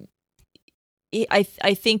mean, I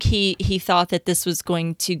think he thought that this was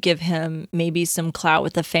going to give him maybe some clout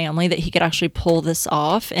with the family, that he could actually pull this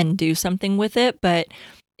off and do something with it, but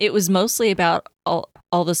it was mostly about all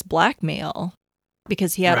this blackmail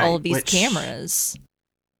because he had all of these cameras.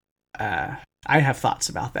 I have thoughts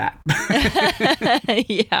about that.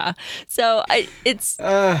 Yeah. So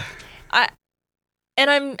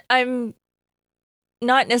I'm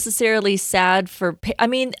not necessarily sad for. I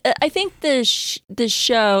mean, I think the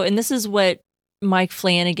show, and this is what Mike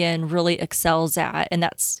Flanagan really excels at, and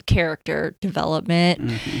that's character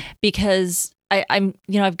development, because I'm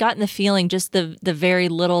I've gotten the feeling just the very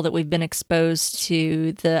little that we've been exposed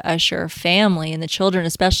to the Usher family and the children,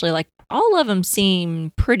 especially, like all of them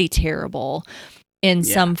seem pretty terrible in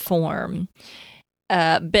some form.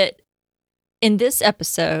 But in this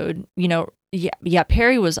episode,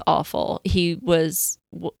 Perry was awful. He was,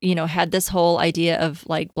 had this whole idea of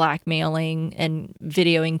like blackmailing and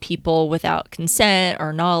videoing people without consent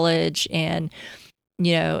or knowledge, and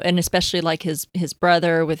and especially like his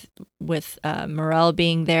brother with Morel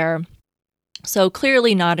being there. So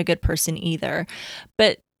clearly not a good person either.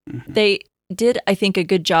 But they did, I think, a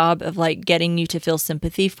good job of like getting you to feel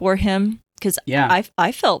sympathy for him, because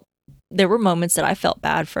I felt there were moments that I felt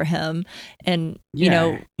bad for him, and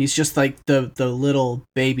he's just like the little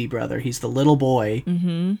baby brother. He's the little boy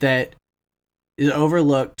that is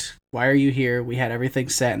overlooked. Why are you here? We had everything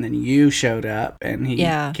set, and then you showed up, and he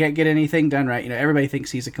can't get anything done right. Everybody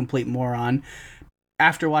thinks he's a complete moron.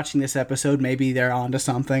 After watching this episode, maybe they're onto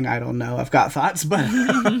something. I don't know. I've got thoughts, but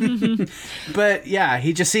but yeah,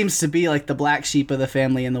 he just seems to be like the black sheep of the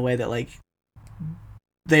family in the way that like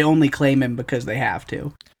they only claim him because they have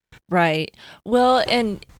to. Right. Well,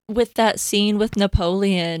 and with that scene with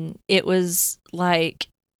Napoleon, it was like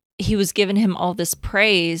he was giving him all this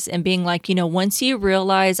praise and being like, once you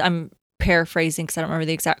realize, I'm paraphrasing because I don't remember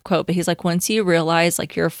the exact quote, but he's like, once you realize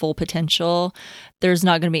like your full potential, there's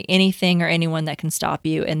not going to be anything or anyone that can stop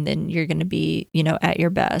you, and then you're going to be, at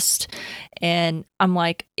your best. And I'm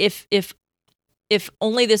like, if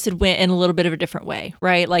only this had went in a little bit of a different way,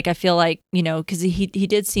 right? Like I feel like, because he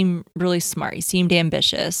did seem really smart. He seemed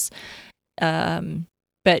ambitious,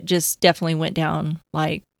 but just definitely went down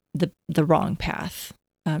like the wrong path.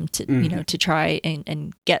 To try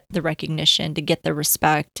and get the recognition, to get the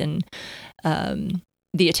respect and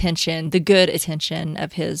the attention, the good attention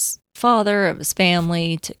of his father, of his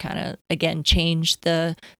family, to kind of, again, change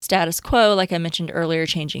the status quo, like I mentioned earlier,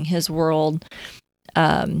 changing his world.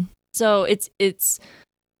 So it's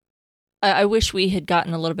I wish we had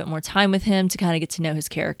gotten a little bit more time with him to kind of get to know his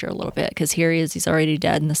character a little bit, because here he is, he's already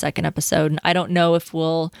dead in the second episode, and I don't know if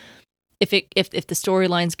if the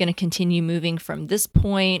storyline's going to continue moving from this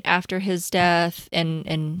point after his death,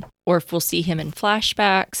 and or if we'll see him in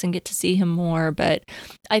flashbacks and get to see him more. But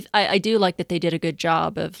I do like that they did a good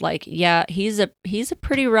job of like, he's a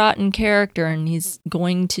pretty rotten character, and he's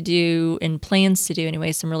going to do, and plans to do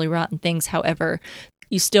anyway, some really rotten things. However,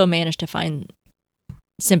 you still manage to find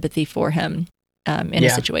sympathy for him in a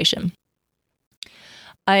situation.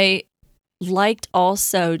 I liked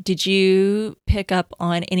also, did you pick up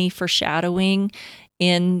on any foreshadowing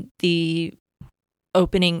in the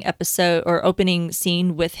opening episode or opening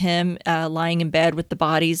scene with him lying in bed with the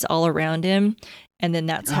bodies all around him, and then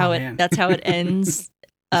that's how it ends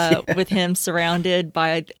with him surrounded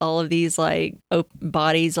by all of these like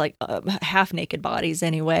bodies, like half naked bodies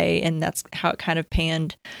anyway, and that's how it kind of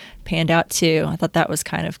panned out too. I thought that was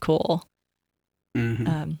kind of cool.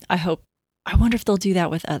 I wonder if they'll do that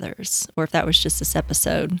with others, or if that was just this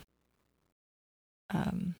episode.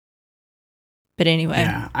 But anyway.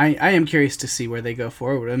 Yeah, I am curious to see where they go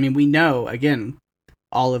forward. I mean, we know, again,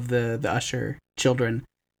 all of the Usher children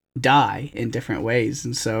die in different ways.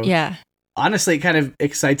 And so, honestly, it kind of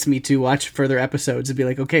excites me to watch further episodes and be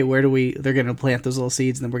like, okay, they're going to plant those little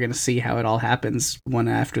seeds, and then we're going to see how it all happens one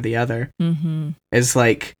after the other. As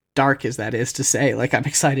like dark as that is to say, like I'm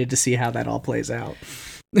excited to see how that all plays out.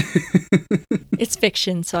 It's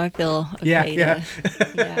fiction, so I feel okay.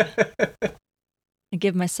 I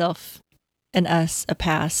give myself and us a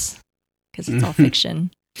pass because it's all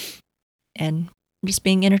fiction, and I'm just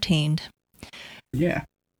being entertained. Yeah.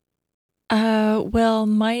 Well,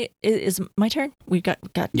 is my turn? We got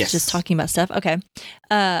just talking about stuff. Okay.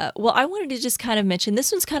 Well, I wanted to just kind of mention, this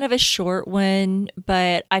one's kind of a short one,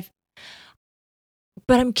 but I'm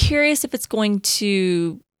curious if it's going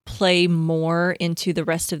to play more into the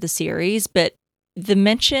rest of the series. But the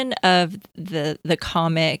mention of the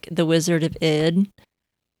comic The Wizard of Id,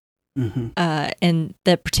 and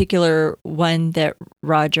the particular one that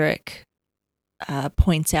Roderick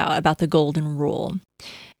points out about the golden rule.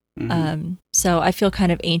 So I feel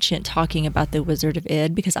kind of ancient talking about The Wizard of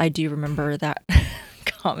Id, because I do remember that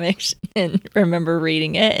comic and remember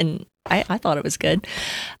reading it, and I thought it was good.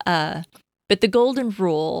 But the golden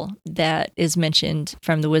rule that is mentioned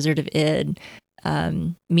from The Wizard of Id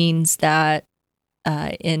means that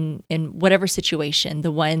in whatever situation,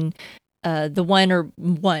 the one or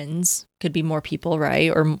ones, could be more people,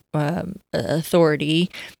 right, or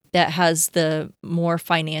authority that has the more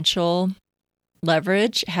financial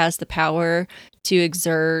leverage has the power to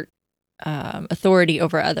exert authority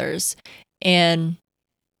over others. And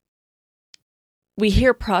we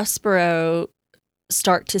hear Prospero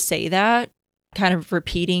start to say that, kind of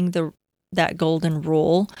repeating that golden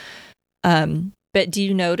rule. But do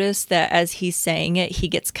you notice that as he's saying it, he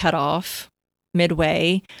gets cut off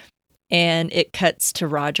midway and it cuts to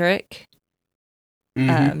Roderick?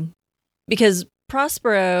 Because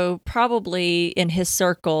Prospero, probably in his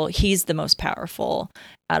circle, he's the most powerful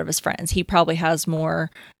out of his friends. He probably has more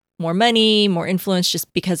money, more influence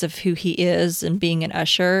just because of who he is and being an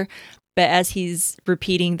usher. But as he's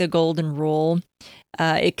repeating the golden rule,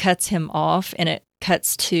 it cuts him off and it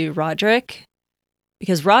cuts to Roderick,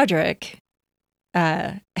 because Roderick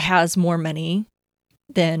has more money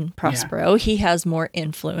than Prospero. He has more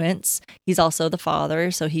influence. He's also the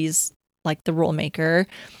father, so he's like the rule maker.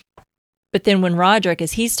 But then when Roderick,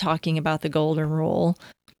 as he's talking about the golden rule,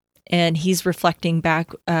 and he's reflecting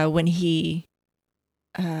back when he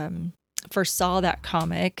first saw that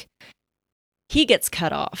comic, he gets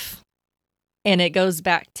cut off. And it goes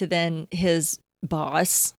back to then his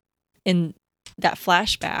boss in that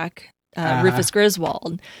flashback, Rufus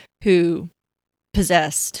Griswold, who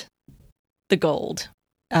possessed the gold.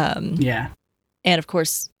 And of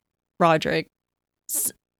course, Roderick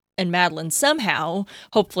and Madeline somehow,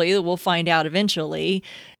 hopefully we'll find out eventually,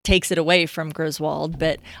 takes it away from Griswold.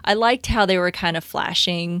 But I liked how they were kind of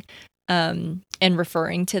flashing and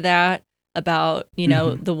referring to that about,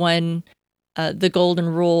 the one, the golden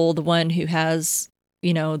rule, the one who has,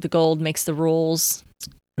 the gold makes the rules.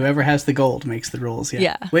 Whoever has the gold makes the rules.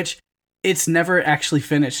 Yeah. Which it's never actually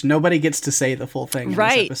finished. Nobody gets to say the full thing in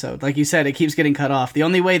this episode. Like you said, it keeps getting cut off. The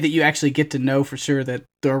only way that you actually get to know for sure that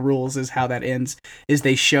there are rules is how that ends, is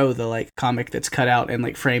they show the comic that's cut out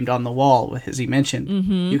and framed on the wall, as he mentioned.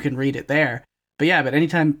 You can read it there. But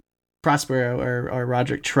anytime Prospero or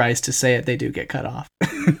Roderick tries to say it, they do get cut off.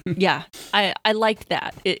 Yeah, I liked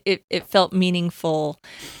that. It felt meaningful,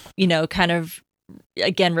 kind of,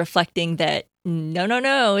 again, reflecting that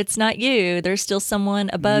no, it's not you. There's still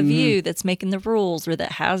someone above you that's making the rules or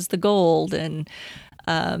that has the gold, and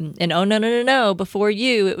oh no, before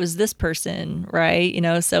you it was this person, right?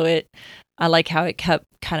 So I like how it kept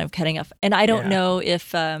kind of cutting off, and I don't know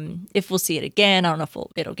if we'll see it again. I don't know if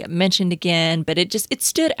it'll get mentioned again, but it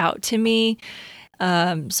stood out to me.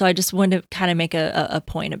 So I just wanted to kind of make a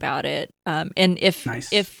point about it. And if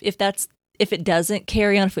it doesn't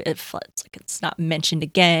carry on, if it's not mentioned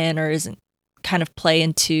again or isn't kind of play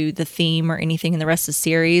into the theme or anything in the rest of the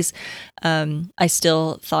series, I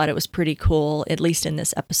still thought it was pretty cool, at least in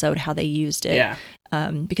this episode, how they used it.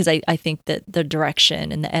 Because I think that the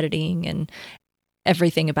direction and the editing and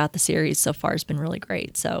everything about the series so far has been really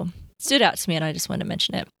great. So it stood out to me, and I just wanted to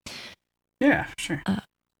mention it. Yeah, sure.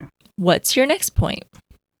 What's your next point?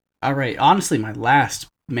 All right. Honestly, my last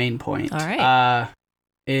main point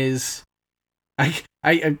is...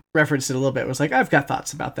 I referenced it a little bit. It was like, I've got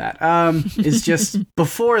thoughts about that. Is just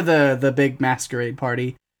before the big masquerade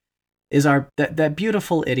party is that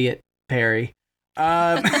beautiful idiot Perry.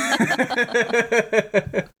 Man,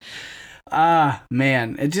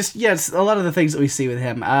 it just, it's a lot of the things that we see with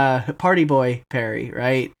him. Party boy Perry,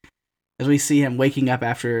 right? As we see him waking up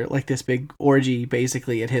after this big orgy,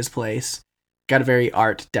 basically at his place. Got a very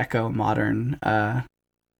Art Deco modern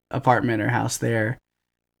apartment or house there,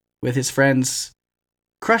 with his friends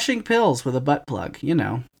crushing pills with a butt plug,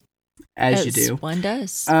 as you do. One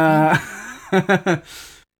does. And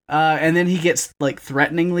then he gets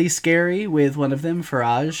threateningly scary with one of them,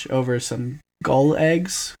 Faraj, over some gull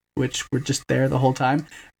eggs, which were just there the whole time.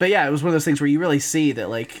 But it was one of those things where you really see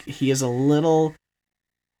that he is a little,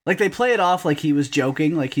 they play it off like he was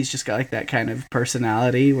joking, like he's just got that kind of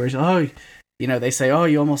personality where they say, oh,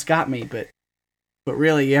 you almost got me, but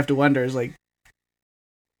really you have to wonder, is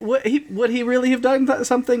would he really have done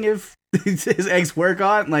something if his eggs were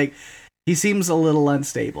gone? He seems a little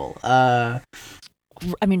unstable. I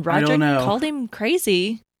mean, Roderick called him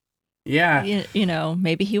crazy. Yeah.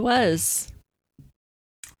 Maybe he was.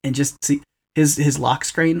 And just see, his lock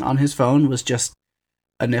screen on his phone was just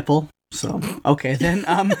a nipple. So, okay, then.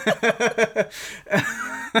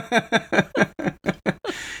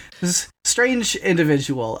 This strange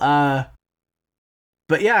individual.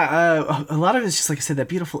 But a lot of it's just, like I said, that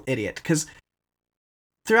beautiful idiot. Because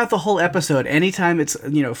throughout the whole episode, anytime it's,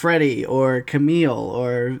 Freddie or Camille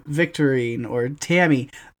or Victorine or Tammy,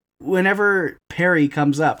 whenever Perry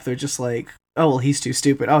comes up, they're just like, oh, well, he's too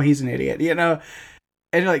stupid. Oh, he's an idiot, And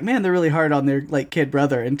you're like, man, they're really hard on their, kid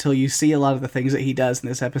brother, until you see a lot of the things that he does in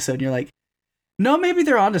this episode. And you're like, no, maybe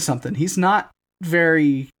they're onto something. He's not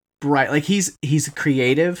very bright. He's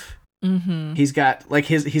creative. Mm-hmm. He's got,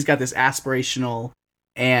 he's got this aspirational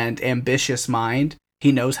and ambitious mind.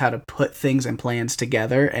 He knows how to put things and plans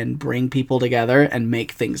together and bring people together and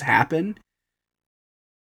make things happen.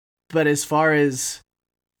 But as far as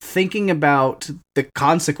thinking about the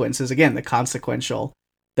consequences, again, the consequential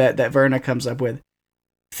that Verna comes up with,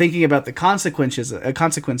 thinking about the consequences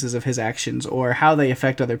of his actions or how they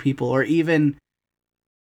affect other people, or even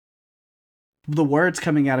the words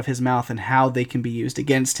coming out of his mouth and how they can be used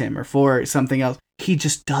against him or for something else, he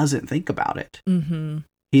just doesn't think about it. Mm-hmm.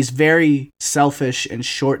 He's very selfish and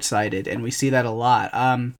short-sighted, and we see that a lot.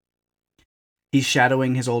 He's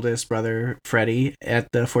shadowing his oldest brother, Freddie, at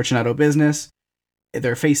the Fortunato business.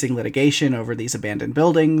 They're facing litigation over these abandoned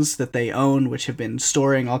buildings that they own, which have been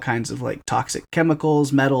storing all kinds of like toxic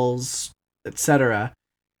chemicals, metals, etc.,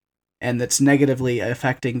 and that's negatively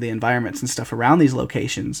affecting the environments and stuff around these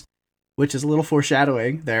locations, which is a little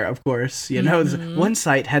foreshadowing there, of course. You know, one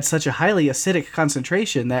site had such a highly acidic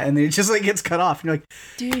concentration that, and it just like gets cut off. And you're like,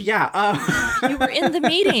 dude, yeah, you were in the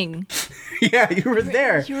meeting. Yeah, you were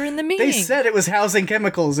there. You were in the meeting. They said it was housing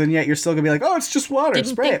chemicals, and yet you're still gonna be like, oh, it's just water. Didn't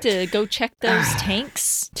Spray think it. to go check those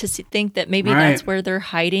tanks to think that maybe that's where they're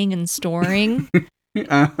hiding and storing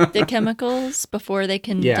the chemicals before they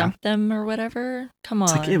can dump them or whatever. Come on,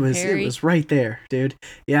 it's like it Harry. was right there, dude.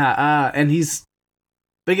 Yeah, and he's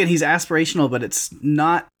aspirational, but it's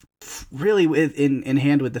not really in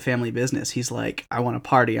hand with the family business. He's like, I want to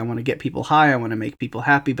party, I want to get people high, I want to make people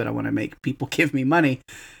happy, but I want to make people give me money.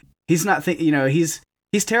 He's not he's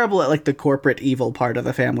terrible at like the corporate evil part of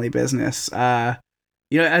the family business. As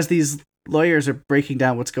these lawyers are breaking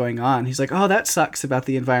down what's going on, he's like, oh, that sucks about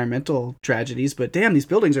the environmental tragedies, but damn, these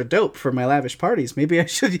buildings are dope for my lavish parties. Maybe I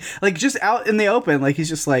should, like, just out in the open. Like, he's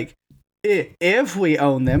just like, if we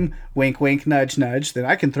own them, wink, wink, nudge, nudge, then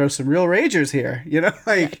I can throw some real ragers here. You know,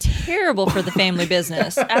 like terrible for the family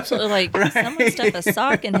business. Absolutely, like someone stuck a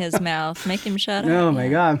sock in his mouth, make him shut up. Oh my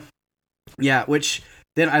god. Yeah, which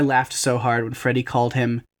then I laughed so hard when Freddie called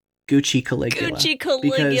him Gucci Caligula. Gucci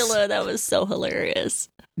Caligula, that was so hilarious.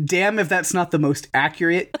 Damn if that's not the most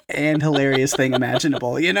accurate and hilarious thing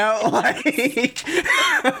imaginable, you know? Like,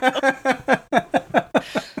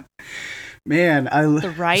 man,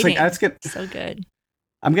 the writing, so good.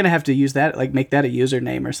 I'm gonna have to use that, like, make that a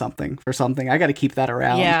username or something for something. I got to keep that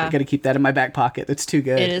around. Yeah. I got to keep that in my back pocket. That's too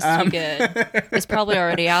good. It is too good. It's probably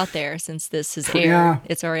already out there since this is aired. Yeah.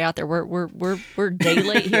 It's already out there. We're day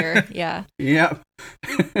late here. Yeah. Yep.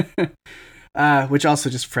 Which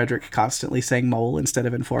also just Frederick constantly saying mole instead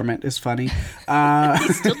of informant is funny.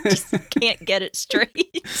 He still just can't get it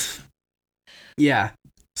straight. Yeah.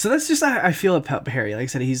 So that's just how I feel about Harry. Like I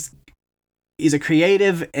said, he's a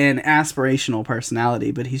creative and aspirational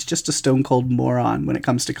personality, but he's just a stone cold moron when it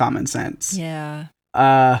comes to common sense. Yeah.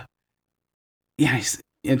 Yeah,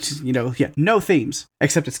 no themes,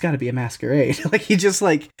 except it's got to be a masquerade. Like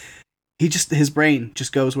his brain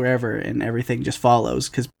just goes wherever and everything just follows,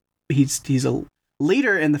 because he's a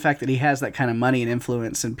leader in the fact that he has that kind of money and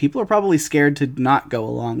influence, and people are probably scared to not go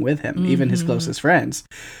along with him, even his closest friends.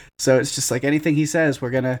 So it's just like anything he says,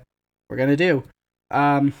 we're gonna do.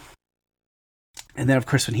 And then, of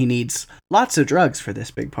course, when he needs lots of drugs for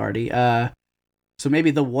this big party, so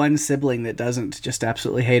maybe the one sibling that doesn't just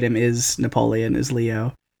absolutely hate him is Napoleon, is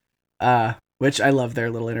Leo, which I love their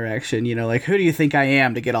little interaction. You know, like, who do you think I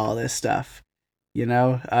am to get all this stuff? You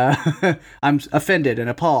know, I'm offended and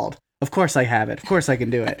appalled. Of course I have it. Of course I can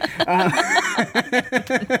do it. I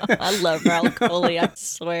love Raul Coley, I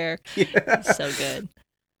swear. Yeah. He's so good.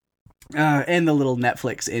 And the little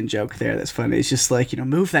Netflix in-joke there that's funny. It's just like,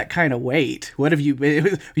 move that kind of weight. What have you been?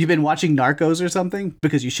 Have you been watching Narcos or something?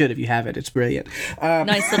 Because you should if you haven't. It's brilliant.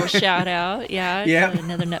 Nice little shout out. Yeah. Yeah.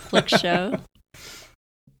 Another Netflix show.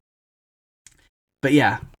 But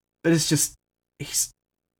it's just,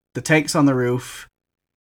 the tank's on the roof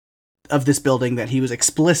of this building that he was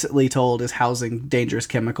explicitly told is housing dangerous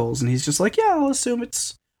chemicals. And he's just like, yeah, I'll assume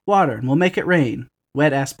it's water and we'll make it rain.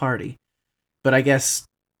 Wet-ass party. But I guess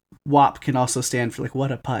WAP can also stand for, like,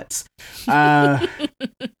 what a putz.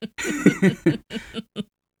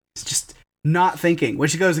 It's just not thinking,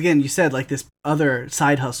 which goes, again, you said, like, this other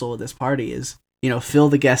side hustle of this party is, fill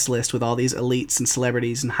the guest list with all these elites and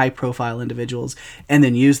celebrities and high profile individuals, and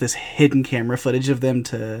then use this hidden camera footage of them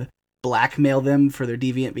to blackmail them for their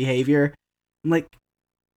deviant behavior. I'm like,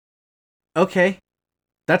 okay,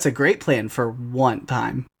 that's a great plan for one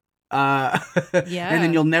time. Yeah. And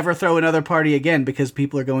then you'll never throw another party again because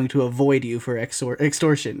people are going to avoid you for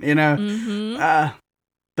extortion, Mm-hmm.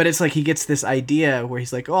 But it's like he gets this idea where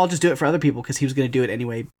he's like, oh, I'll just do it for other people, because he was going to do it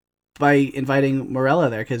anyway by inviting Morella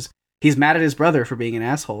there, because he's mad at his brother for being an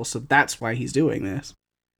asshole, so that's why he's doing this.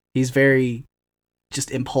 He's very just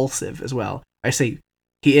impulsive as well. I say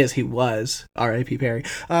he was, R.I.P. Perry.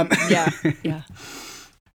 Yeah.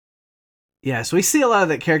 Yeah, so we see a lot of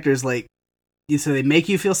that characters, like, so they make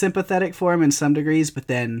you feel sympathetic for him in some degrees, but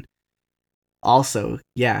then also,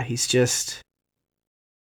 yeah, he's just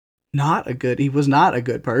he was not a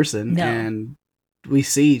good person. No. And we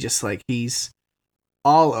see just like he's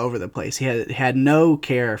all over the place. He had no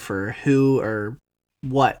care for who or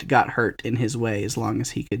what got hurt in his way, as long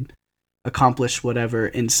as he could accomplish whatever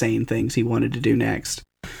insane things he wanted to do next.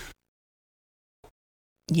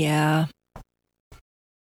 Yeah.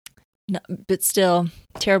 No, but still,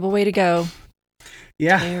 terrible way to go.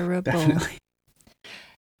 Yeah, Terrible. definitely.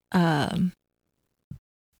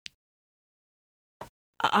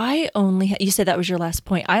 You said that was your last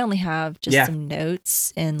point. I only have just some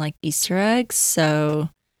notes and like Easter eggs. So,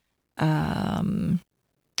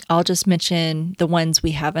 I'll just mention the ones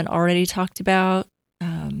we haven't already talked about.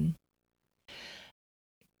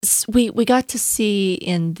 We got to see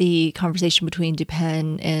in the conversation between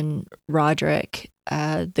Dupin and Roderick,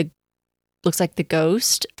 looks like the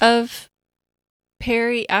ghost of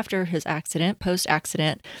Perry after his accident,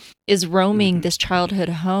 post-accident, is roaming this childhood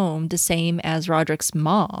home, the same as Roderick's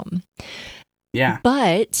mom. Yeah.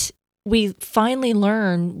 But we finally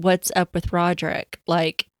learn what's up with Roderick.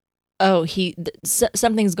 Like, oh,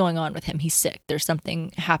 something's going on with him. He's sick. There's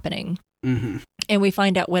something happening. Mm-hmm. And we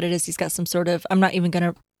find out what it is. He's got some sort of, I'm not even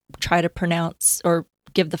going to try to pronounce or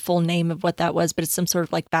give the full name of what that was, but it's some sort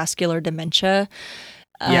of like vascular dementia.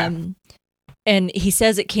 And he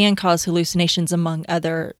says it can cause hallucinations among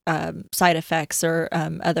other side effects or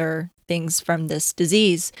other things from this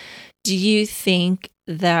disease. Do you think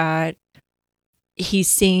that he's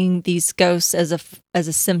seeing these ghosts as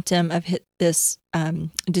a symptom of this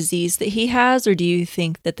disease that he has, or do you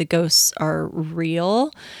think that the ghosts are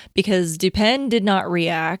real? Because Dupin did not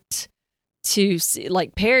react to see,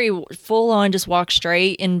 like Perry full on just walked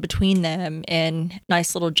straight in between them, and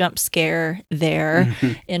nice little jump scare there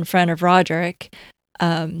in front of Roderick.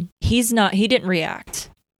 He didn't react.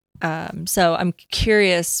 So I'm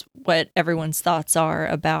curious what everyone's thoughts are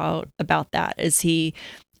about that. Is he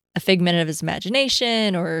a figment of his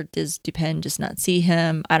imagination, or does Dupin just not see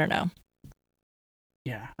him? I don't know.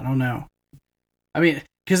 Yeah, I don't know. I mean,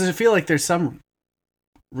 because I feel like there's some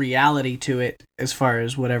reality to it as far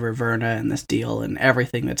as whatever Verna and this deal and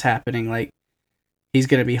everything that's happening. Like, he's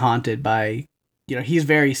going to be haunted by, he's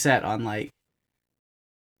very set on, like,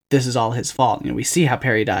 this is all his fault. We see how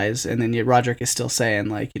Perry dies, and then Roderick is still saying,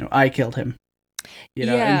 like, I killed him.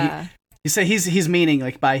 Yeah. And he's meaning,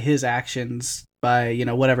 like, by his actions, by,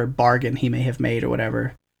 whatever bargain he may have made or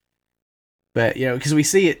whatever. But, because we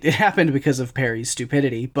see it happened because of Perry's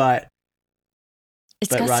stupidity, but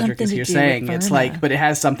Roderick, as you're saying, it's like, but it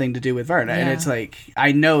has something to do with Verna. And it's like,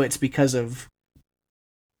 I know it's because of,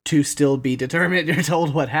 to still be determined or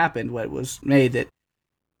told what happened, what was made, that,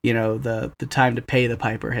 the time to pay the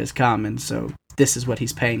piper has come. And so this is what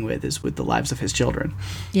he's paying with, is with the lives of his children.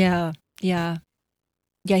 Yeah. Yeah.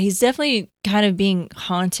 Yeah. He's definitely kind of being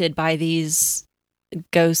haunted by these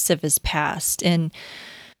ghosts of his past. And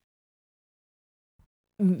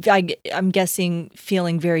I'm guessing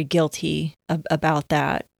feeling very guilty about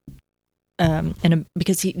that.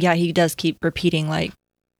 Because he does keep repeating, like,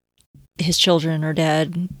 his children are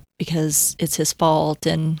dead because it's his fault.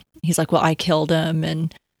 And he's like, well, I killed him.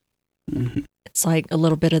 And it's like a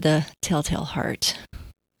little bit of the telltale heart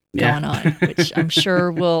going on, which I'm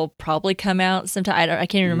sure will probably come out sometime. I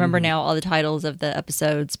can't even remember now all the titles of the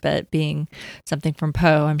episodes, but being something from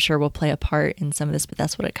Poe, I'm sure will play a part in some of this, but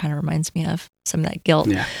that's what it kind of reminds me of, some of that guilt.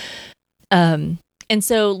 Yeah. And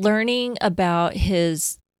so learning about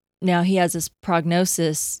now he has this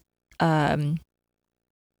prognosis,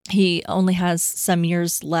 he only has some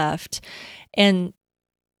years left. And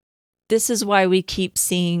this is why we keep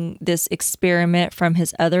seeing this experiment from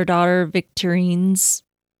his other daughter, Victorine's,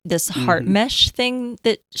 this heart mesh thing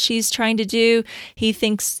that she's trying to do. He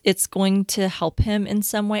thinks it's going to help him in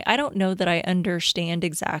some way. I don't know that I understand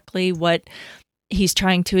exactly what he's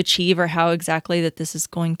trying to achieve or how exactly that this is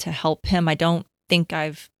going to help him. I don't think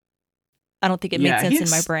it makes sense in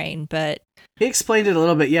my brain, but he explained it a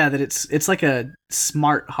little bit. Yeah, that it's like a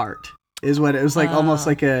smart heart is what it was, like, almost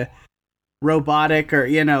like a robotic, or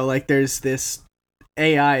like there's this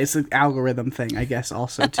AI, it's an algorithm thing, I guess,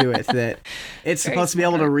 also to it, that it's supposed to be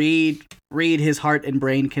able to read his heart and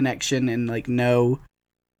brain connection and, like, know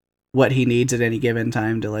what he needs at any given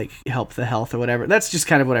time to, like, help the health or whatever. That's just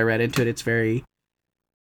kind of what I read into it. It's very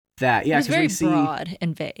that, yeah, it's very broad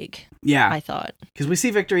and vague. Yeah, I thought, because we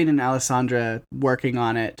see Victorine and Alessandra working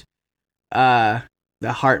on it, the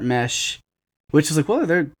heart mesh, which is like, well,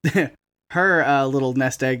 they're her little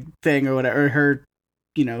nest egg thing or whatever, or her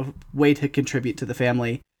way to contribute to the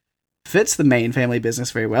family fits the main family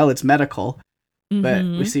business very well. It's medical. But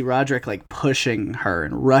we Mhm. see Roderick like pushing her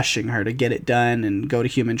and rushing her to get it done and go to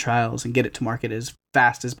human trials and get it to market as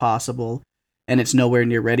fast as possible. And it's nowhere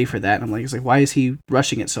near ready for that. And I'm like, it's like, why is he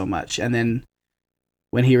rushing it so much? And then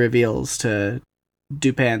when he reveals to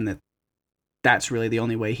Dupin that that's really the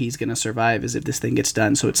only way he's going to survive is if this thing gets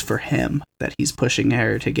done. So it's for him that he's pushing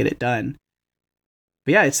her to get it done.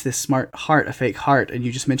 But yeah, it's this smart heart, a fake heart. And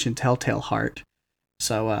you just mentioned Telltale Heart.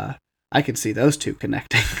 So I can see those two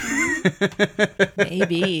connecting.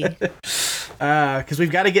 Maybe. Because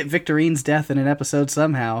we've got to get Victorine's death in an episode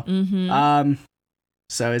somehow. Mm-hmm.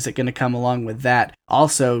 So is it going to come along with that?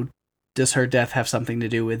 Also, does her death have something to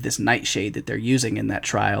do with this nightshade that they're using in that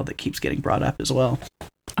trial that keeps getting brought up as well?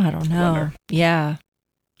 I don't know. Wonder. Yeah.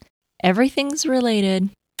 Everything's related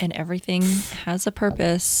and everything has a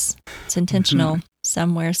purpose. It's intentional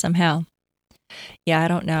somewhere, somehow. Yeah, I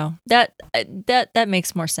don't know. That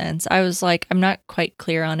makes more sense. I was like, I'm not quite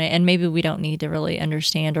clear on it, and maybe we don't need to really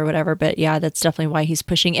understand or whatever, but yeah, that's definitely why he's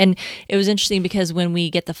pushing. And it was interesting because when we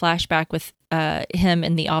get the flashback with him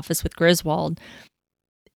in the office with Griswold,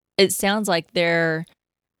 it sounds like their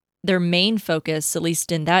main focus, at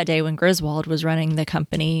least in that day when Griswold was running the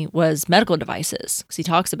company, was medical devices. Because he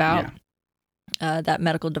talks about that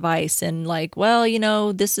medical device and like, well,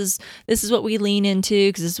 this is what we lean into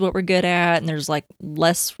because this is what we're good at, and there's like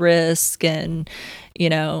less risk, and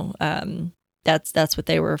that's what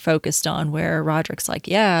they were focused on. Where Roderick's like,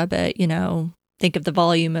 yeah, but think of the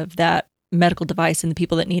volume of that medical device and the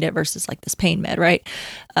people that need it versus like this pain med, right?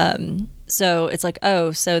 So it's like,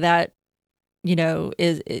 oh, so that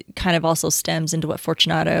it kind of also stems into what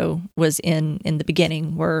Fortunato was in the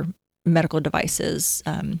beginning, were medical devices,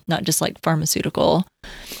 not just like pharmaceutical.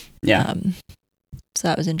 Yeah. So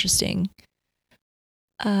that was interesting.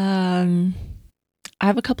 I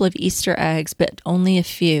have a couple of Easter eggs, but only a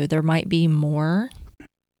few. There might be more,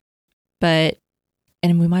 and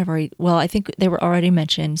we might have already, well, I think they were already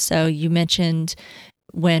mentioned. So you mentioned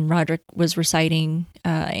when Roderick was reciting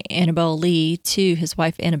Annabelle Lee to his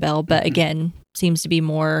wife Annabelle, but again, seems to be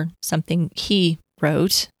more something he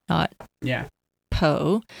wrote, not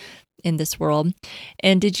Poe in this world.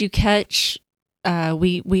 And did you catch,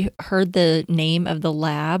 we heard the name of the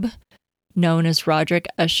lab known as Roderick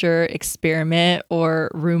Usher Experiment, or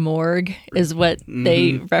Rue Morgue is what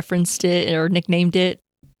they referenced it or nicknamed it.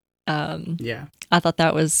 I thought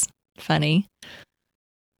that was funny.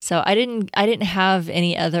 So I didn't have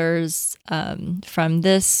any others from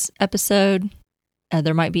this episode.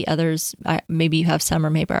 There might be others. Maybe you have some, or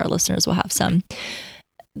maybe our listeners will have some.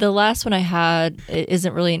 The last one I had, it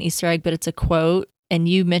isn't really an Easter egg, but it's a quote, and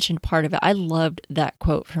you mentioned part of it. I loved that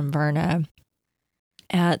quote from Verna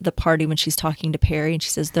at the party when she's talking to Perry, and she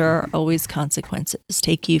says, "There are always consequences.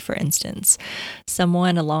 Take you, for instance.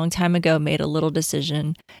 Someone a long time ago made a little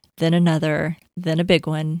decision, then another, then a big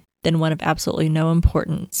one, then one of absolutely no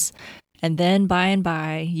importance. And then by and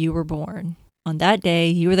by, you were born. On that day,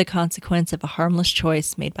 you were the consequence of a harmless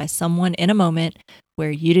choice made by someone in a moment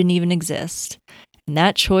where you didn't even exist. And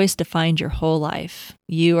that choice defined your whole life.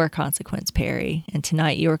 You are consequence, Perry, and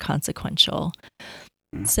tonight you are consequential."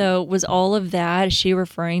 So was all of that, is she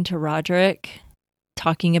referring to Roderick,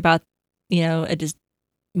 talking about, it just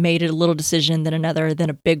made it a little decision, then another, then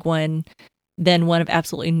a big one, then one of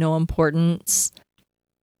absolutely no importance,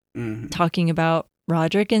 talking about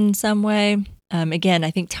Roderick in some way? Again,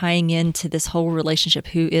 I think tying into this whole relationship,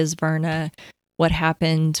 who is Verna? What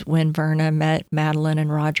happened when Verna met Madeline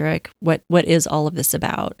and Roderick? What is all of this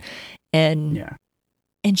about? And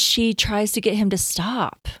she tries to get him to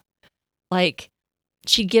stop. Like,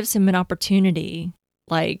 she gives him an opportunity,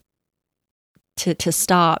 like, to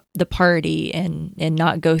stop the party and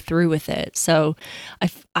not go through with it. So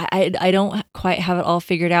I don't quite have it all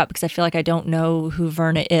figured out, because I feel like I don't know who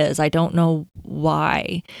Verna is. I don't know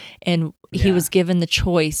why. And he was given the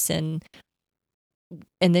choice, and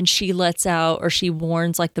then she lets out, or she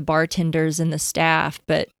warns like the bartenders and the staff,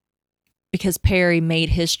 but because Perry made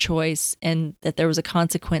his choice and that there was a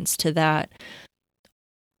consequence to that,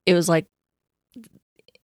 it was like,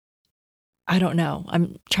 I don't know.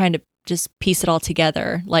 I'm trying to just piece it all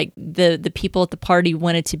together. Like the people at the party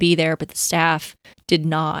wanted to be there, but the staff did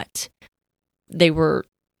not. They were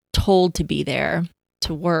told to be there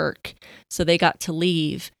to work, so they got to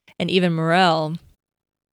leave. And even Morel,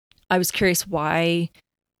 I was curious why,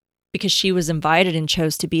 because she was invited and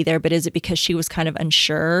chose to be there, but is it because she was kind of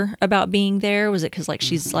unsure about being there? Was it because like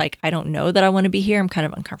she's like, I don't know that I want to be here. I'm kind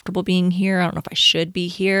of uncomfortable being here. I don't know if I should be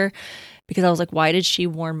here. Because I was like, why did she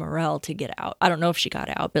warn Morel to get out? I don't know if she got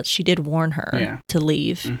out, but she did warn her to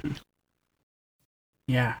leave.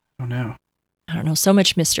 Yeah, I don't know. I don't know. So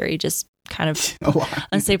much mystery. Just kind of, A lot.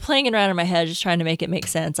 I say playing it around in my head, just trying to make it make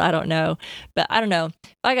sense. I don't know. But I don't know.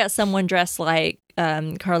 If I got someone dressed like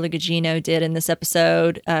Carla Gugino did in this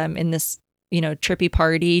episode, in this, trippy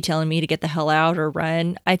party telling me to get the hell out or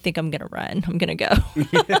run, I think I'm going to run. I'm going to go.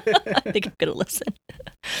 I think I'm going to listen.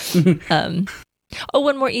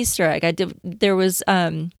 One more Easter egg. There was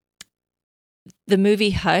the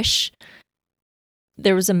movie Hush.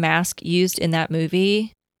 There was a mask used in that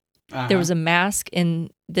movie. Uh-huh. There was a mask in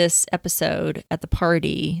this episode at the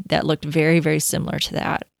party that looked very, very similar to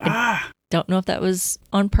that. I don't know if that was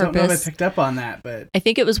on purpose. Don't know if I picked up on that, but I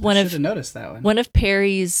think it was should have noticed that one. One of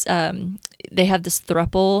Perry's. They have this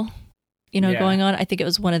throuple, going on. I think it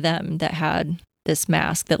was one of them that had this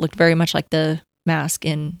mask that looked very much like the mask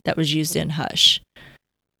that was used in Hush.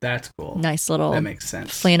 That's cool. Nice little that makes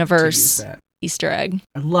sense. Flaniverse Easter egg.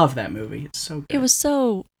 I love that movie. It's so good. It was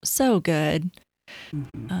so good.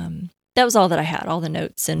 Mm-hmm. That was all that I had. All the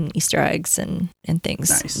notes and Easter eggs and things.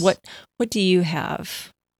 Nice. What do you have?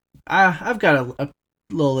 I've got a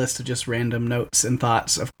little list of just random notes and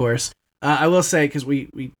thoughts. Of course, I will say because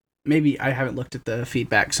we maybe I haven't looked at the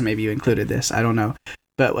feedback, so maybe you included this. I don't know,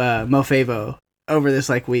 but Mofavo over this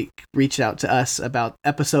week reached out to us about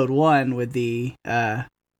episode 1 with the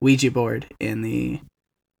Ouija board in the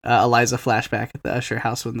Eliza flashback at the Usher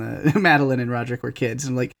house when the Madeline and Roderick were kids.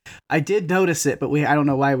 And I did notice it, but I don't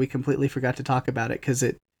know why we completely forgot to talk about it because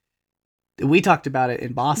we talked about it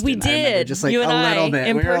in Boston. We did, just you and a little bit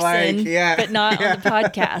in person, but not yeah. on the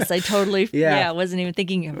podcast. I totally, wasn't even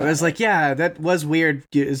thinking about it. I was that was weird.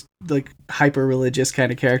 It's hyper religious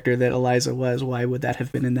kind of character that Eliza was. Why would that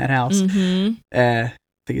have been in that house? Mm-hmm. I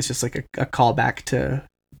think it's just a callback to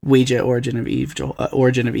Ouija, Origin of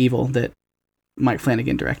Evil that Mike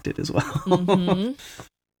Flanagan directed as well. Mm-hmm.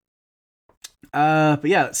 But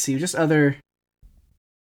yeah, let's see. Just other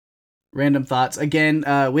random thoughts. Again,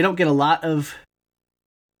 we don't get a lot of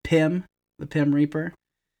Pym, the Pym Reaper,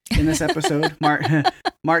 in this episode.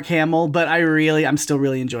 Mark Hamill, but I'm still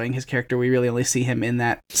really enjoying his character. We really only see him in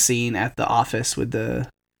that scene at the office with the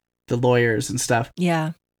lawyers and stuff.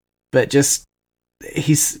 Yeah. But just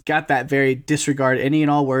he's got that very disregard any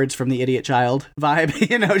and all words from the idiot child vibe.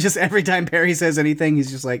 Just every time Perry says anything,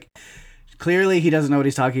 he's just clearly he doesn't know what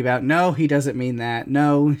he's talking about. No, he doesn't mean that.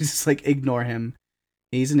 No, he's just ignore him.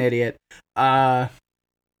 He's an idiot. But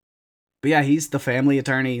yeah, he's the family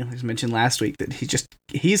attorney, as mentioned last week, that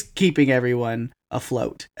he's keeping everyone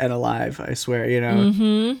afloat and alive, I swear,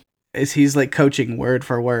 Mm-hmm. He's coaching word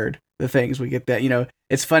for word the things. We get that,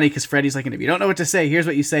 it's funny because Freddy's and if you don't know what to say, here's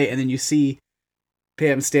what you say, and then you see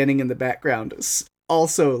Pam standing in the background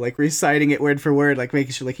also reciting it word for word, making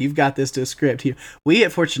sure you've got this to a script. We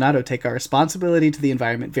at Fortunato take our responsibility to the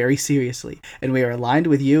environment very seriously, and we are aligned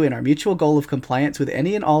with you in our mutual goal of compliance with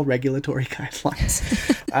any and all regulatory guidelines.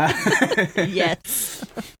 Yes.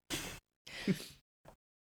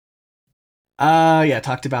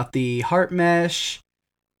 Talked about the heart mesh.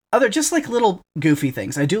 Other just little goofy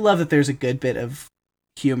things. I do love that there's a good bit of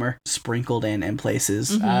humor sprinkled in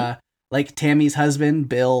places. Mm-hmm. Tammy's husband,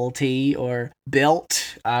 Bill T, or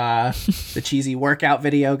Bilt, the cheesy workout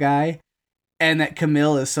video guy. And that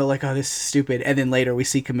Camille is so oh, this is stupid. And then later we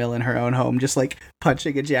see Camille in her own home, just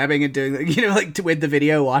punching and jabbing and doing, with the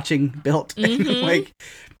video, watching Bilt. Mm-hmm.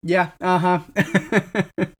 Yeah,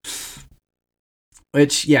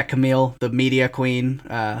 Which, Camille, the media queen,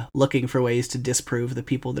 looking for ways to disprove the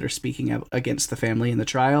people that are speaking out against the family in the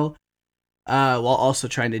trial. While also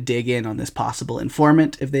trying to dig in on this possible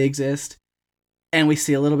informant if they exist. And we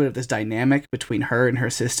see a little bit of this dynamic between her and her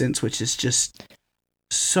assistants, which is just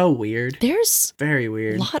so weird. There's very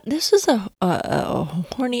weird. This is a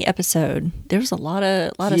horny episode. There's a lot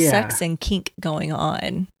of sex and kink going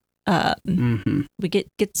on. We get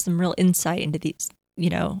some real insight into these,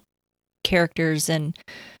 characters, and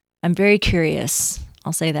I'm very curious.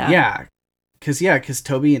 I'll say that. Yeah, because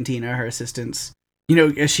Toby and Tina, her assistants,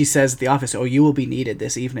 as she says at the office, "Oh, you will be needed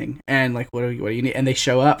this evening," and what do you need? And they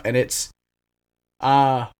show up, and it's,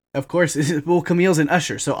 of course, Camille's an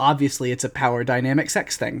Usher, so obviously it's a power dynamic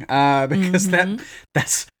sex thing, because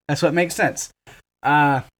that's what makes sense.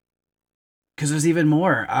 Because there's even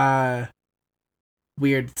more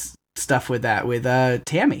weird stuff with that with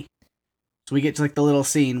Tammy. So we get to the little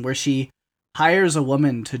scene where she hires a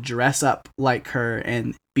woman to dress up like her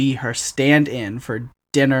and be her stand-in for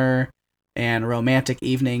dinner and romantic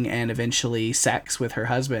evening and eventually sex with her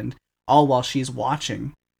husband, all while she's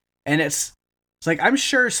watching. And it's I'm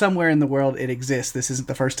sure somewhere in the world it exists. This isn't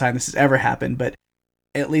the first time this has ever happened, but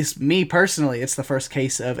at least me personally, it's the first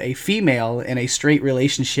case of a female in a straight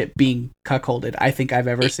relationship being cuckolded I think I've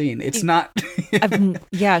ever seen. It's not.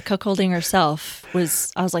 Cuckolding herself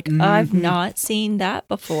was. I was like, I've not seen that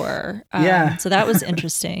before. So that was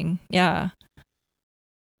interesting. Yeah.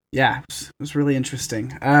 Yeah, it was really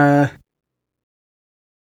interesting. Then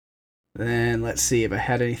let's see if I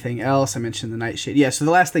had anything else. I mentioned the nightshade. Yeah, so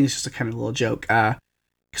the last thing is just a kind of little joke.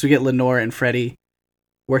 Because we get Lenore and Freddie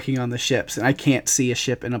working on the ships, and I can't see a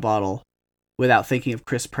ship in a bottle without thinking of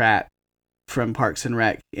Chris Pratt from Parks and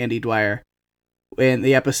Rec, Andy Dwyer, in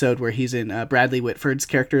the episode where he's in Bradley Whitford's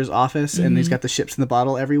character's office, and he's got the ships in the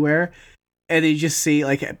bottle everywhere, and you just see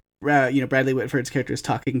Bradley Whitford's character is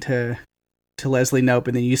talking to Leslie Knope,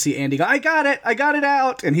 and then you see Andy go, I got it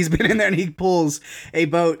out, and he's been in there, and he pulls a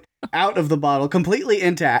boat out of the bottle completely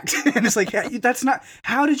intact, and it's like, yeah, that's not,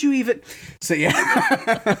 how did you even, so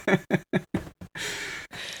yeah.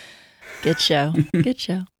 Good show.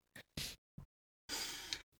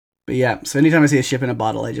 But yeah, so anytime I see a ship in a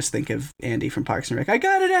bottle, I just think of Andy from Parks and Rec. I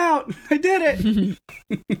got it out! I did it!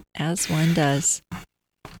 As one does.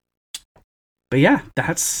 But yeah,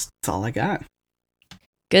 that's all I got.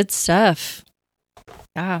 Good stuff.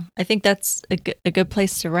 Yeah, I think that's a good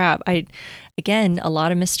place to wrap. Again, a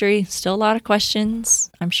lot of mystery, still a lot of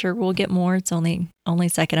questions. I'm sure we'll get more. It's only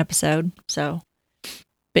second episode, so.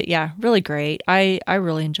 But yeah, really great. I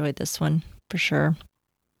really enjoyed this one for sure.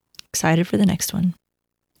 Excited for the next one.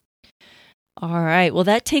 All right. Well,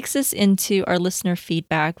 that takes us into our listener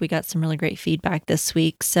feedback. We got some really great feedback this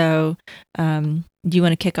week. So, do you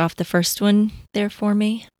want to kick off the first one there for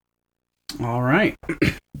me? All right.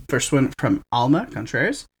 First one from Alma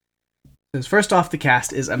Contreras. Says, first off, the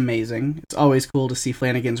cast is amazing. It's always cool to see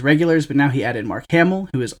Flanagan's regulars, but now he added Mark Hamill,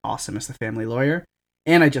 who is awesome as the family lawyer.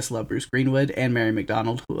 And I just love Bruce Greenwood and Mary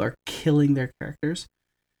McDonald, who are killing their characters.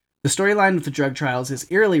 The storyline with the drug trials is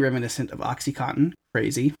eerily reminiscent of OxyContin.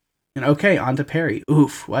 Crazy. And okay, on to Perry.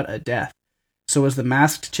 Oof, what a death. So was the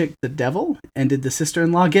masked chick the devil? And did the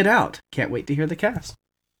sister-in-law get out? Can't wait to hear the cast.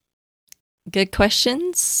 Good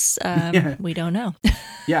questions. We don't know.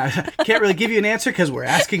 Yeah, can't really give you an answer because we're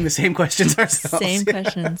asking the same questions ourselves. Same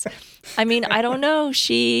questions. I mean, I don't know.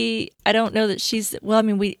 I don't know that she's, well, I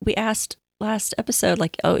mean, we asked last episode,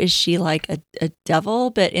 like, oh, is she like a devil?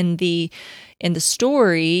 But in the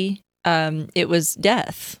story, it was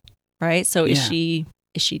death, right? So is she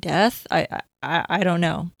death? I don't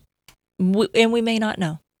know. And we may not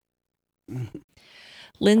know. Mm-hmm.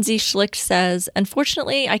 Lindsay Schlicht says,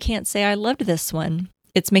 unfortunately, I can't say I loved this one.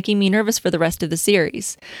 It's making me nervous for the rest of the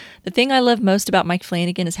series. The thing I love most about Mike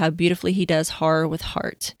Flanagan is how beautifully he does horror with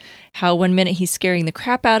heart. How one minute he's scaring the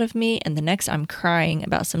crap out of me, and the next I'm crying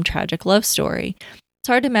about some tragic love story. It's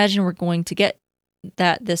hard to imagine we're going to get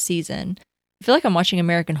that this season. I feel like I'm watching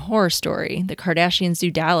American Horror Story, the Kardashians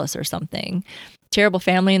do Dallas or something. Terrible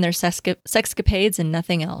family and their sexcapades and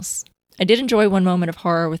nothing else. I did enjoy one moment of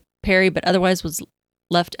horror with Perry, but otherwise was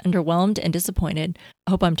left underwhelmed and disappointed.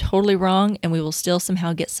 I hope I'm totally wrong, and we will still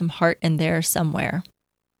somehow get some heart in there somewhere.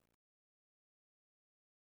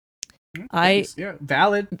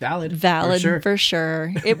 Valid for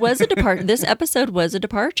sure. It was a departure. This episode was a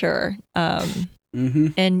departure.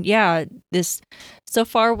 And yeah, this so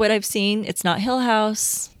far what I've seen, it's not Hill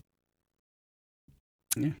House.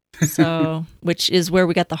 Yeah. So, which is where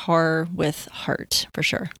we got the horror with heart for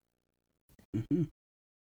sure. Mm-hmm.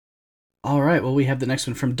 All right, well, we have the next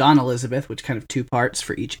one from Dawn Elizabeth, which kind of 2 parts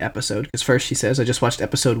for each episode. Because first she says, I just watched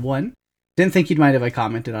episode 1. Didn't think you'd mind if I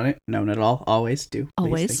commented on it. No, not at all. Always do. Please,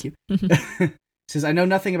 always. Thank you. Says, I know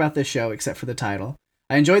nothing about this show except for the title.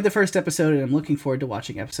 I enjoyed the first episode and I'm looking forward to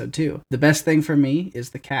watching episode 2. The best thing for me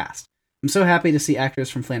is the cast. I'm so happy to see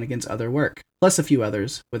actors from Flanagan's other work, plus a few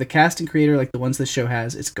others. With a cast and creator like the ones this show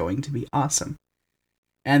has, it's going to be awesome.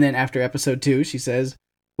 And then after episode 2, she says,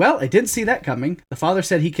 well, I didn't see that coming. The father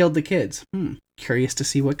said he killed the kids. Curious to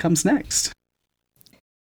see what comes next.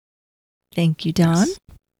 Thank you, Dawn. Yes.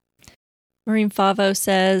 Maureen Favo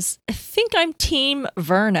says, I think I'm Team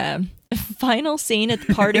Verna. Final scene at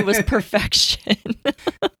the party was perfection.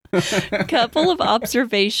 Couple of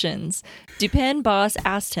observations. Dupin boss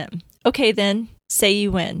asked him, okay then, say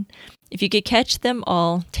you win. If you could catch them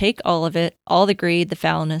all, take all of it, all the greed, the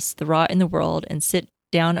foulness, the rot in the world, and sit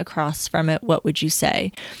down across from it, what would you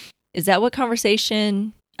say? Is that what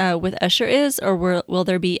conversation with Usher is, or will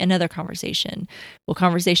there be another conversation? Will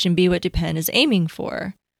conversation be what Dupin is aiming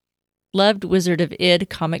for? Loved Wizard of Id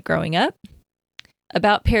comic growing up.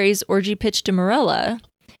 About Perry's orgy pitch to Morella.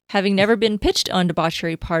 Having never been pitched on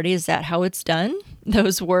debauchery party, is that how it's done?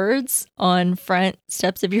 Those words on front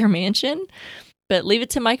steps of your mansion? But leave it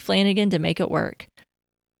to Mike Flanagan to make it work.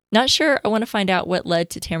 Not sure. I want to find out what led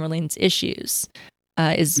to Tamerlane's issues.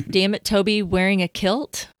 Is Damn It Toby wearing a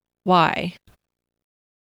kilt? Why?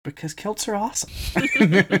 Because kilts are awesome.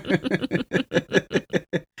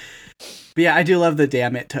 But yeah, I do love the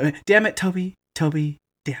damn it, Toby. Damn it, Toby. Toby,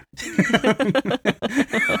 damn it.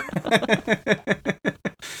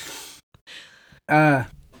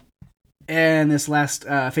 And this last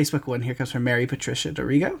Facebook one here comes from Mary Patricia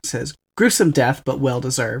Dorigo. Says, gruesome death, but well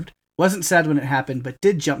deserved. Wasn't sad when it happened, but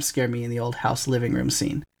did jump scare me in the old house living room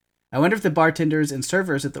scene. I wonder if the bartenders and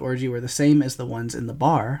servers at the orgy were the same as the ones in the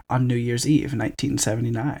bar on New Year's Eve,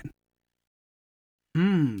 1979.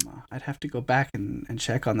 I'd have to go back and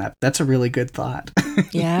check on that. That's a really good thought.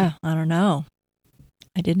 Yeah, I don't know.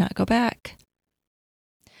 I did not go back.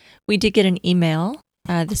 We did get an email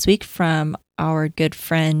this week from our good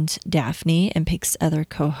friend Daphne and Pig's other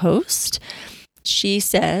co-host. She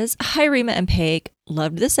says, hi, Rima and Peg.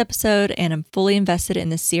 Loved this episode and I'm fully invested in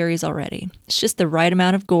this series already. It's just the right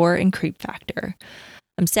amount of gore and creep factor.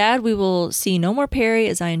 I'm sad we will see no more Perry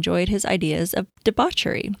as I enjoyed his ideas of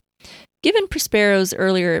debauchery. Given Prospero's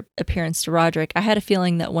earlier appearance to Roderick, I had a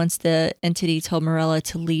feeling that once the entity told Morella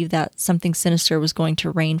to leave, that something sinister was going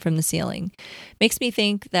to rain from the ceiling. Makes me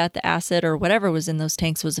think that the acid or whatever was in those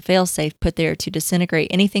tanks was a failsafe put there to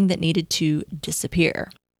disintegrate anything that needed to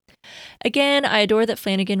disappear. Again, I adore that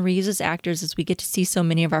Flanagan reuses actors as we get to see so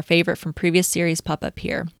many of our favorite from previous series pop up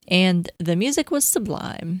here. And the music was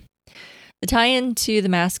sublime. The tie-in to the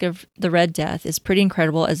Masque of the Red Death is pretty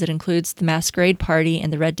incredible as it includes the masquerade party,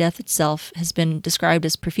 and the Red Death itself has been described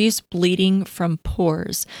as profuse bleeding from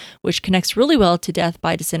pores, which connects really well to death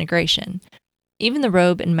by disintegration. Even the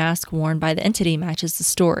robe and mask worn by the entity matches the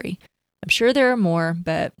story. I'm sure there are more,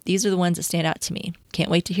 but these are the ones that stand out to me.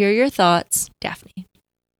 Can't wait to hear your thoughts, Daphne.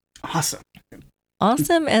 Awesome.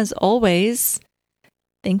 Awesome as always.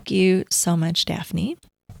 Thank you so much, Daphne.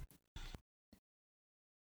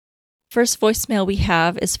 First voicemail we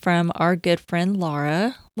have is from our good friend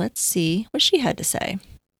Laura. Let's see what she had to say.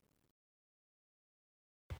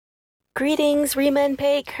 Greetings, Rima and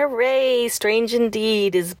Peg. Hooray! Strange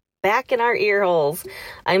Indeed is back in our ear holes.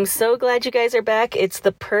 I'm so glad you guys are back. It's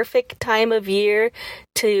the perfect time of year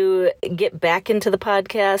to get back into the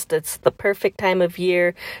podcast. It's the perfect time of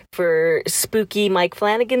year for spooky Mike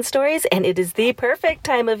Flanagan stories, and it is the perfect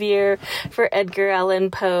time of year for Edgar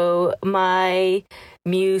Allan Poe, my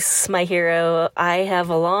muse, my hero. I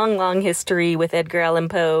have a long, long history with Edgar Allan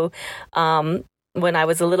Poe. When I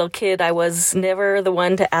was a little kid, I was never the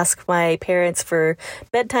one to ask my parents for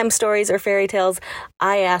bedtime stories or fairy tales.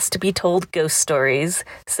 I asked to be told ghost stories.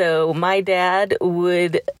 So my dad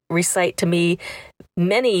would recite to me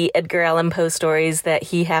many Edgar Allan Poe stories that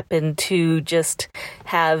he happened to just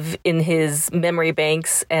have in his memory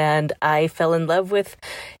banks, and I fell in love with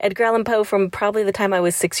Edgar Allan Poe from probably the time I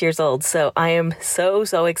was 6 years old. So I am so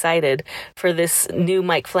excited for this new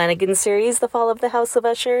Mike Flanagan series, The Fall of the House of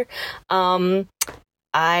Usher.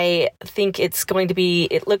 I think it's going to be,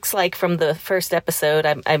 it looks like from the first episode,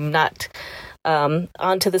 I'm not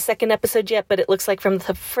on to the second episode yet, but it looks like from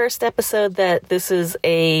the first episode that this is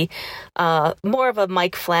a more of a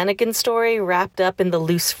Mike Flanagan story wrapped up in the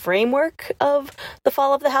loose framework of The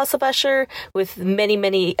Fall of the House of Usher, with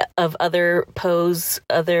many of other Poe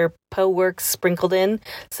works sprinkled in.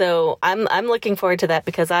 So I'm looking forward to that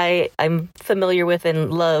because I'm familiar with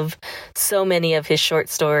and love so many of his short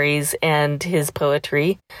stories and his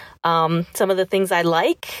poetry. Some of the things I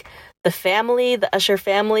like: the family, the Usher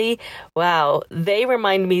family. Wow, they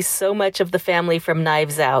remind me so much of the family from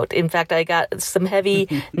Knives Out. In fact, I got some heavy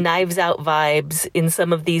Knives Out vibes in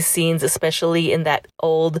some of these scenes, especially in that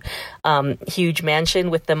old, huge mansion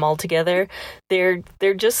with them all together. They're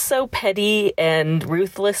just so petty and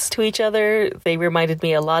ruthless to each other. They reminded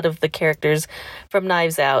me a lot of the characters from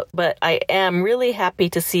Knives Out. But I am really happy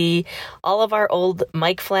to see all of our old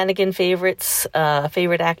Mike Flanagan favorites,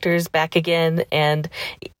 favorite actors back again, and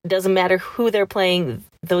it doesn't matter who they're playing,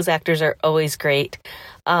 those actors are always great.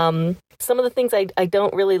 Some of the things I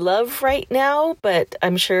don't really love right now, but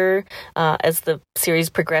I'm sure as the series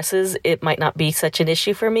progresses, it might not be such an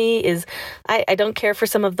issue for me, is I don't care for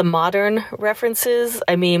some of the modern references.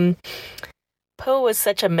 I mean, Poe was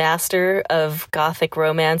such a master of gothic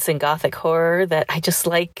romance and gothic horror that I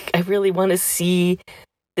really want to see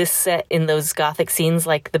this set in those gothic scenes,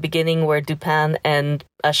 like the beginning where Dupin and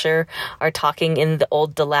Usher are talking in the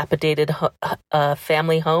old dilapidated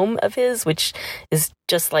family home of his, which is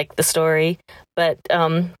just like the story. But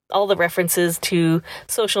all the references to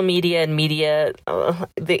social media and media,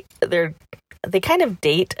 they kind of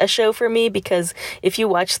date a show for me, because if you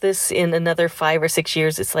watch this in another 5 or 6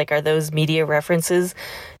 years, it's like, are those media references?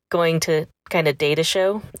 going to kind of date a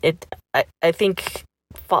show. I think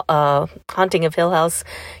Haunting of Hill House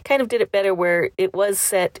kind of did it better, where it was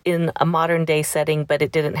set in a modern day setting, but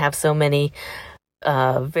it didn't have so many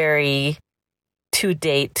very to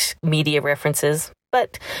date media references.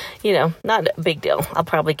 But, not a big deal. I'll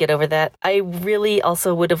probably get over that. I really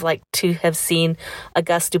also would have liked to have seen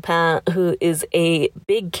Auguste Dupin, who is a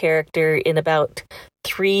big character in about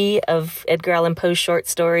 3 of Edgar Allan Poe's short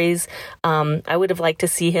stories. I would have liked to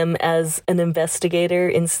see him as an investigator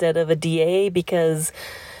instead of a DA, because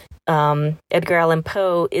Edgar Allan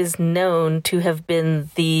Poe is known to have been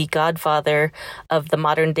the godfather of the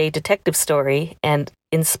modern day detective story and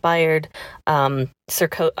inspired Sir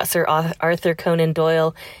Arthur Conan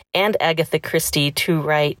Doyle and Agatha Christie to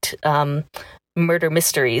write murder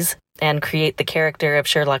mysteries and create the character of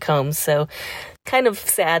Sherlock Holmes. So kind of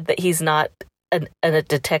sad that he's not a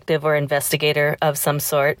detective or investigator of some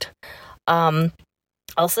sort.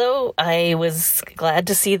 Also, I was glad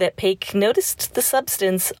to see that Paik noticed the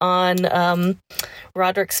substance on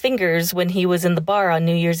Roderick's fingers when he was in the bar on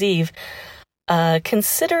New Year's Eve.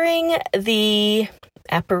 Considering the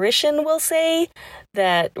apparition, we'll say,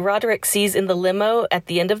 that Roderick sees in the limo at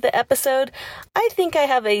the end of the episode, I think I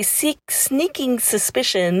have a sneaking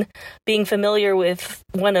suspicion, being familiar with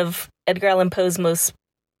one of Edgar Allan Poe's most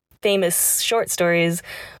famous short stories,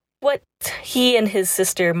 what he and his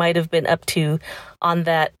sister might have been up to on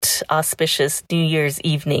that auspicious New Year's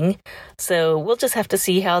evening. So we'll just have to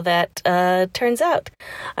see how that turns out.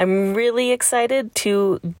 I'm really excited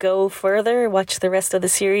to go further, watch the rest of the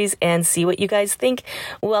series, and see what you guys think.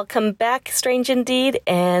 Welcome back, Strange Indeed,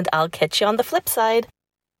 and I'll catch you on the flip side.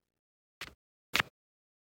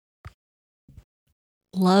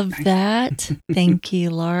 Love that. Thank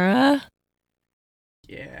you, Laura.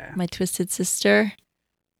 Yeah. My twisted sister.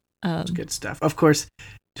 It's good stuff. Of course,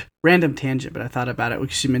 random tangent, but I thought about it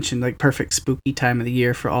because you mentioned like perfect spooky time of the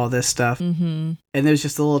year for all this stuff. Mm-hmm. And there's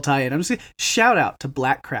just a little tie-in. I'm just gonna shout out to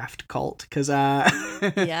Blackcraft Cult because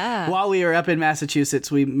yeah, while we were up in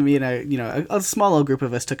Massachusetts, me and a small little group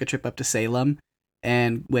of us took a trip up to Salem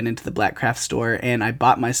and went into the Blackcraft store, and I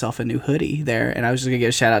bought myself a new hoodie there. And I was just gonna give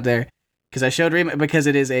a shout out there because I showed Raymond, because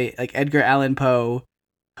it is a like Edgar Allan Poe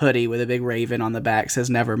hoodie with a big raven on the back,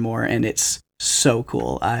 says Nevermore, and it's so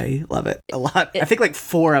cool. I love it a lot. I think like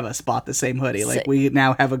 4 of us bought the same hoodie. Like we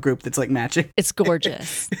now have a group that's like matching. It's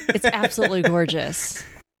gorgeous. It's absolutely gorgeous.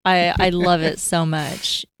 I love it so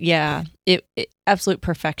much. Yeah, it absolute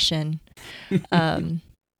perfection.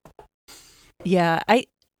 Yeah, a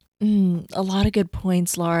lot of good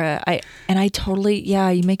points, Laura. I totally,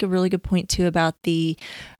 you make a really good point too about the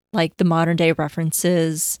modern day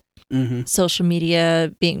references, social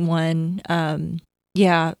media being one.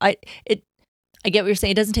 I get what you're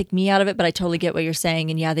saying. It doesn't take me out of it, but I totally get what you're saying.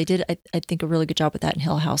 And yeah, they did, I think, a really good job with that in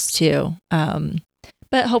Hill House too.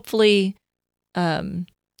 But hopefully, there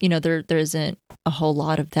isn't a whole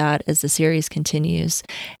lot of that as the series continues.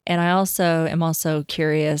 And I also am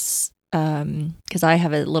curious, because I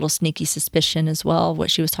have a little sneaky suspicion as well, what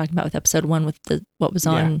she was talking about with episode 1 with what was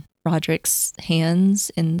on Roderick's hands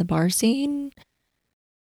in the bar scene.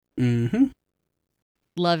 Mm-hmm.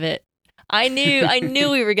 Love it. I knew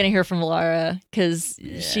we were going to hear from Laura because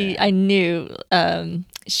I knew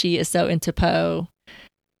she is so into Poe.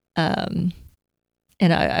 And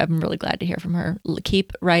I'm really glad to hear from her.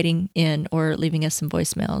 Keep writing in or leaving us some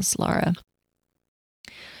voicemails, Laura.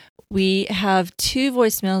 We have 2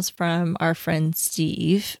 voicemails from our friend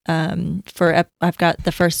Steve. I've got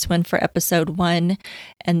the first one for episode 1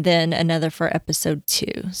 and then another for episode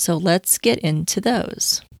 2. So let's get into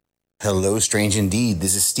those. Hello, Strange Indeed.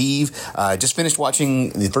 This is Steve. I just finished watching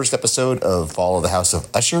the first episode of Fall of the House of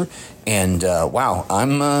Usher, and wow,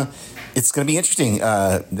 it's going to be interesting.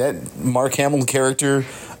 That Mark Hamill character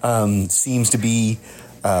seems to be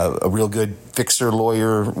a real good fixer,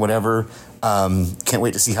 lawyer, whatever. Can't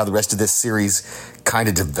wait to see how the rest of this series kind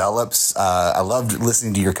of develops. I loved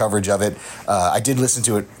listening to your coverage of it. I did listen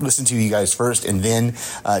to you guys first, and then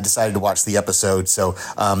decided to watch the episode. So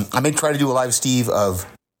I may try to do a live Steve of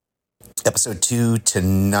episode 2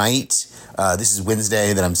 tonight. This is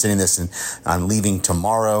Wednesday that I'm sending this, and I'm leaving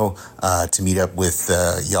tomorrow to meet up with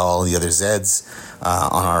y'all, the other Zeds,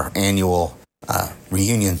 on our annual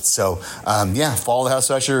reunion. So Fall of the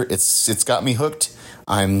House Usher, it's got me hooked.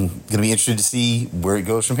 I'm going to be interested to see where it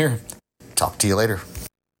goes from here. Talk to you later.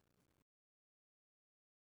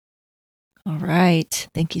 All right.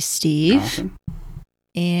 Thank you, Steve. Awesome.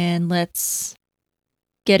 And let's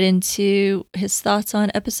get into his thoughts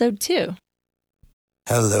on episode 2.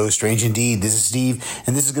 Hello, Strange Indeed. This is Steve,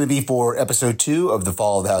 and this is going to be for episode 2 of The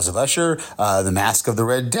Fall of the House of Usher, the Masque of the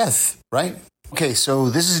Red Death, right? Okay, so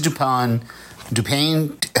this is Dupain,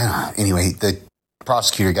 anyway, the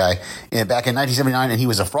prosecutor guy, back in 1979, and he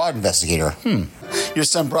was a fraud investigator. Your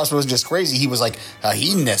son Prosper wasn't just crazy, he was like a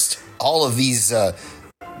hedonist. All of these,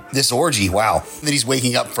 this orgy, wow, that he's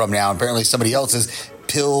waking up from now. Apparently somebody else's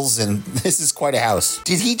pills, and this is quite a house.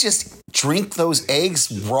 Did he just drink those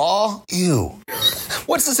eggs raw? Ew.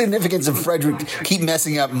 What's the significance of Frederick keep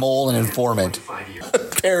messing up Mole and Informant?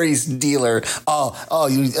 Perry's dealer. Oh,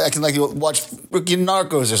 you acting like you watch freaking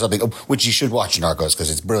Narcos or something, which you should watch Narcos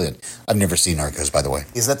because it's brilliant. I've never seen Narcos, by the way.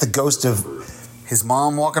 Is that the ghost of his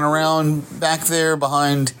mom walking around back there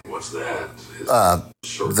behind? What's that?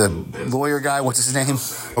 The lawyer guy, what's his name?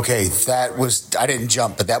 Okay, I didn't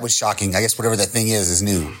jump, but that was shocking. I guess whatever that thing is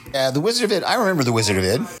new. Yeah, the Wizard of Id. I remember the Wizard of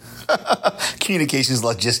Id. Communications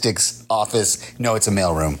logistics office. No, it's a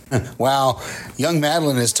mailroom. Wow. Young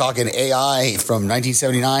Madeline is talking AI from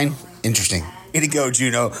 1979. Interesting. Way to go,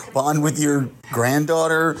 Juno. Bond with your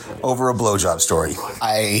granddaughter over a blowjob story.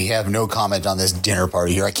 I have no comment on this dinner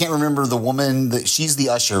party here. I can't remember the woman that she's the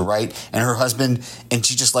usher, right? And her husband, and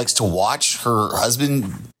she just likes to watch her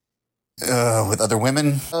husband with other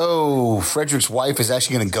women. Oh, Frederick's wife is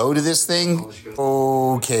actually going to go to this thing?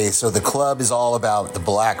 Okay, so the club is all about the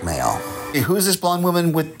blackmail. Hey, who is this blonde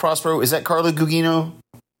woman with Prospero? Is that Carla Gugino?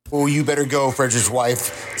 Oh, you better go, Frederick's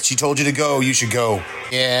wife. She told you to go, you should go.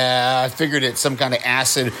 Yeah, I figured it's some kind of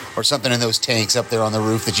acid or something in those tanks up there on the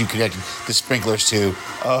roof that you connected the sprinklers to.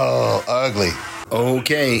 Oh, ugly.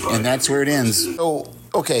 Okay, and that's where it ends. Oh,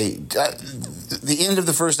 okay. The end of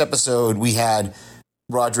the first episode, we had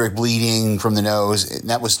Roderick bleeding from the nose. And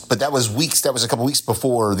that was a couple weeks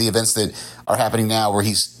before the events that are happening now where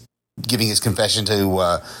he's giving his confession to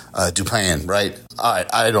Dupain, right? All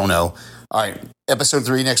right, I don't know. All right, episode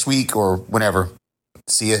 3 next week or whenever.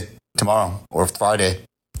 See you tomorrow or Friday.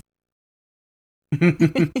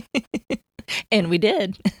 And we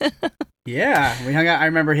did. Yeah, we hung out. I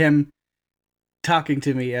remember him talking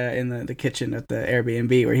to me in the kitchen at the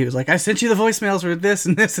Airbnb where he was like, I sent you the voicemails for this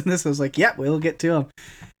and this and this. I was like, yep, we'll get to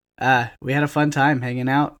them. We had a fun time hanging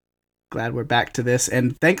out. Glad we're back to this.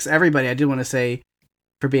 And thanks, everybody. I do want to say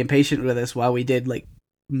for being patient with us while we did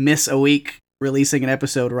miss a week releasing an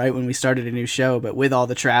episode right when we started a new show, but with all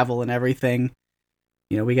the travel and everything,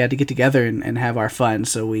 we got to get together and have our fun.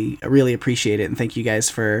 So we really appreciate it. And thank you guys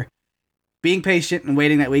for being patient and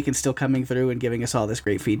waiting that week and still coming through and giving us all this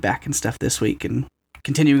great feedback and stuff this week and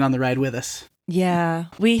continuing on the ride with us. Yeah,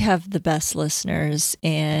 we have the best listeners.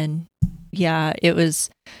 And yeah, it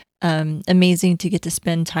was amazing to get to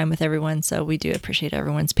spend time with everyone. So we do appreciate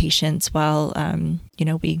everyone's patience while,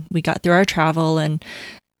 we got through our travel and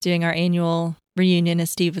doing our annual reunion, as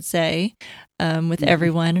Steve would say, with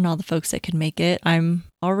everyone and all the folks that could make it. I'm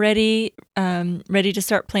already ready to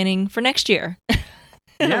start planning for next year.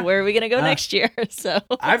 Yeah. Where are we going to go next year? So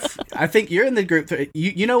I think you're in the group.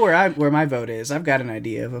 You know where my vote is. I've got an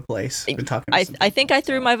idea of a place. I've been talking. I think I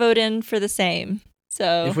threw my vote in for the same.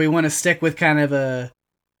 So if we want to stick with kind of a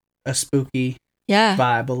spooky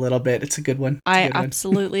vibe a little bit, it's a good one. I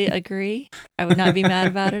absolutely agree. I would not be mad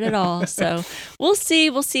about it at all. So we'll see.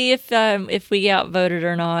 We'll see if we get outvoted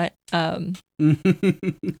or not.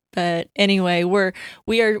 But anyway,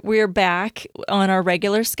 we are back on our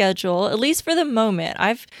regular schedule, at least for the moment.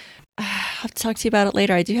 I'll have to talk to you about it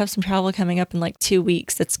later. I do have some travel coming up in 2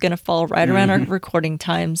 weeks that's going to fall right around our recording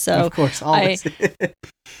time. So of course, always.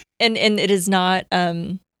 and it is not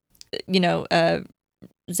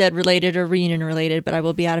Zed related or reunion related, but I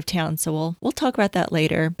will be out of town, so we'll talk about that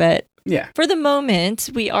later. But yeah, for the moment,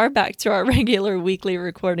 we are back to our regular weekly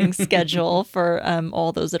recording schedule for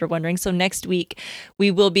all those that are wondering. So next week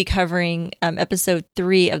we will be covering episode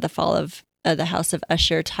 3 of the Fall of the House of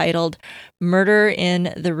Usher, titled "Murder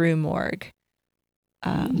in the Rue Morgue."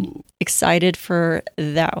 Excited for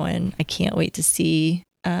that one. I can't wait to see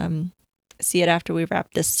it after we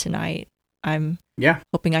wrap this tonight. I'm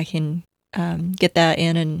hoping I can get that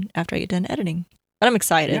in and after I get done editing. But I'm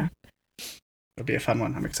excited. Yeah. It'll be a fun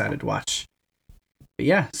one. I'm excited to watch. But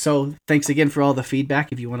yeah, so thanks again for all the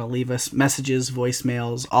feedback. If you want to leave us messages,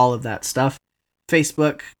 voicemails, all of that stuff,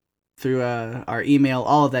 Facebook, through our email,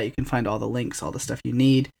 all of that, you can find all the links, all the stuff you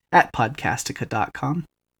need at podcastica.com.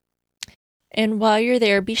 And while you're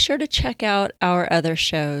there, be sure to check out our other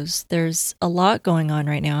shows. There's a lot going on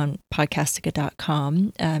right now on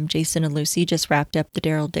podcastica.com. Jason and Lucy just wrapped up the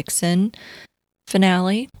Daryl Dixon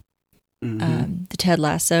finale. The Ted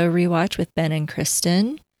Lasso rewatch with Ben and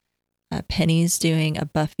Kristen. Penny's doing a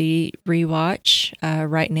Buffy rewatch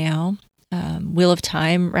right now. Wheel of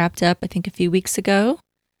Time wrapped up, I think, a few weeks ago.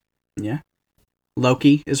 Yeah.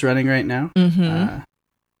 Loki is running right now.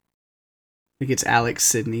 think it's Alex,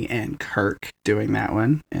 Sydney, and Kirk doing that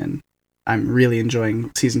one. And I'm really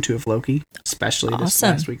enjoying season 2 of Loki, especially this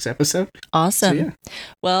last week's episode. Awesome. So, yeah.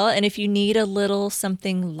 Well, and if you need a little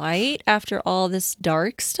something light after all this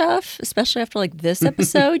dark stuff, especially after like this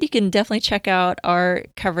episode, you can definitely check out our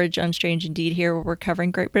coverage on Strange Indeed here, where we're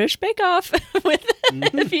covering Great British Bake Off.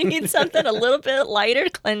 If you need something a little bit lighter,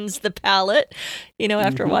 cleanse the palate,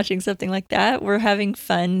 after watching something like that, we're having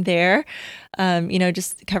fun there.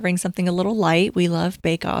 Just covering something a little light. We love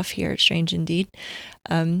Bake Off here at Strange Indeed.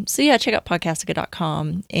 So yeah, check out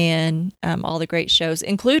podcastica.com and all the great shows,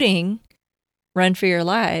 including Run for Your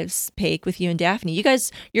Lives, Paige, with you and Daphne. You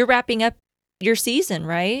guys, you're wrapping up your season,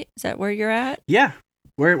 right? Is that where you're at? Yeah.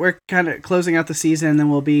 We're kind of closing out the season, and then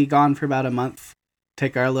we'll be gone for about a month.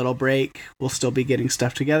 Take our little break. We'll still be getting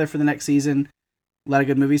stuff together for the next season. A lot of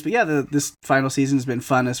good movies. But yeah, this final season has been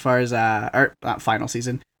fun as far as, or not final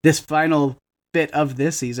season, this final bit of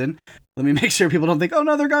this season. Let me make sure people don't think, oh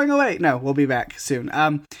no, they're going away. No, we'll be back soon.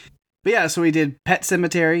 But yeah, so we did Pet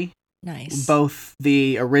Sematary. Nice. Both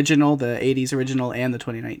the original, the 80s original, and the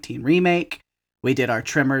 2019 remake. We did our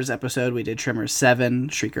Tremors episode. We did Tremors 7,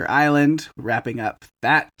 Shrieker Island. We're wrapping up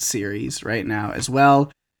that series right now as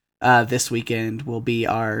well. This weekend will be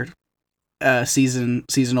our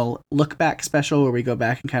seasonal look back special, where we go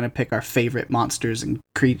back and kind of pick our favorite monsters and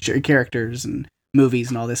characters and movies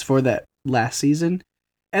and all this for that last season.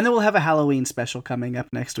 And then we'll have a Halloween special coming up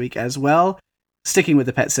next week as well. Sticking with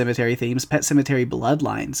the Pet Sematary themes, Pet Sematary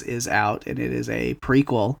Bloodlines is out, and it is a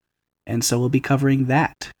prequel. And so we'll be covering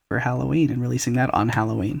that for Halloween and releasing that on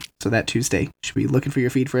Halloween. So that Tuesday, you should be looking for your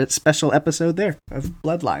feed for a special episode there of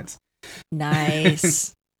Bloodlines.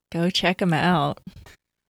 Nice. Go check them out.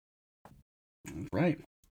 Right.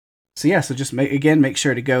 So yeah, so just make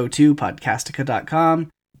sure to go to podcastica.com.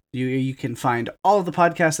 You can find all of the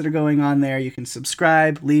podcasts that are going on there. You can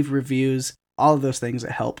subscribe, leave reviews, all of those things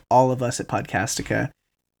that help all of us at Podcastica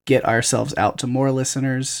get ourselves out to more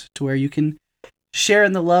listeners, to where you can share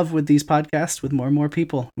in the love with these podcasts with more and more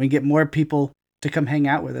people. We get more people to come hang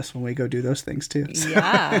out with us when we go do those things too. So.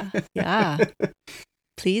 Yeah.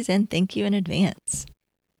 Please and thank you in advance.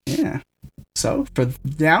 Yeah. So for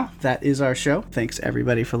now, that is our show. Thanks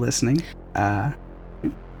everybody for listening.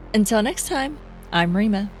 Until next time, I'm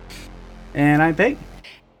Rima. And I'm Paige.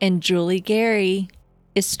 And Julie Gary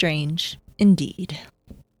is strange indeed.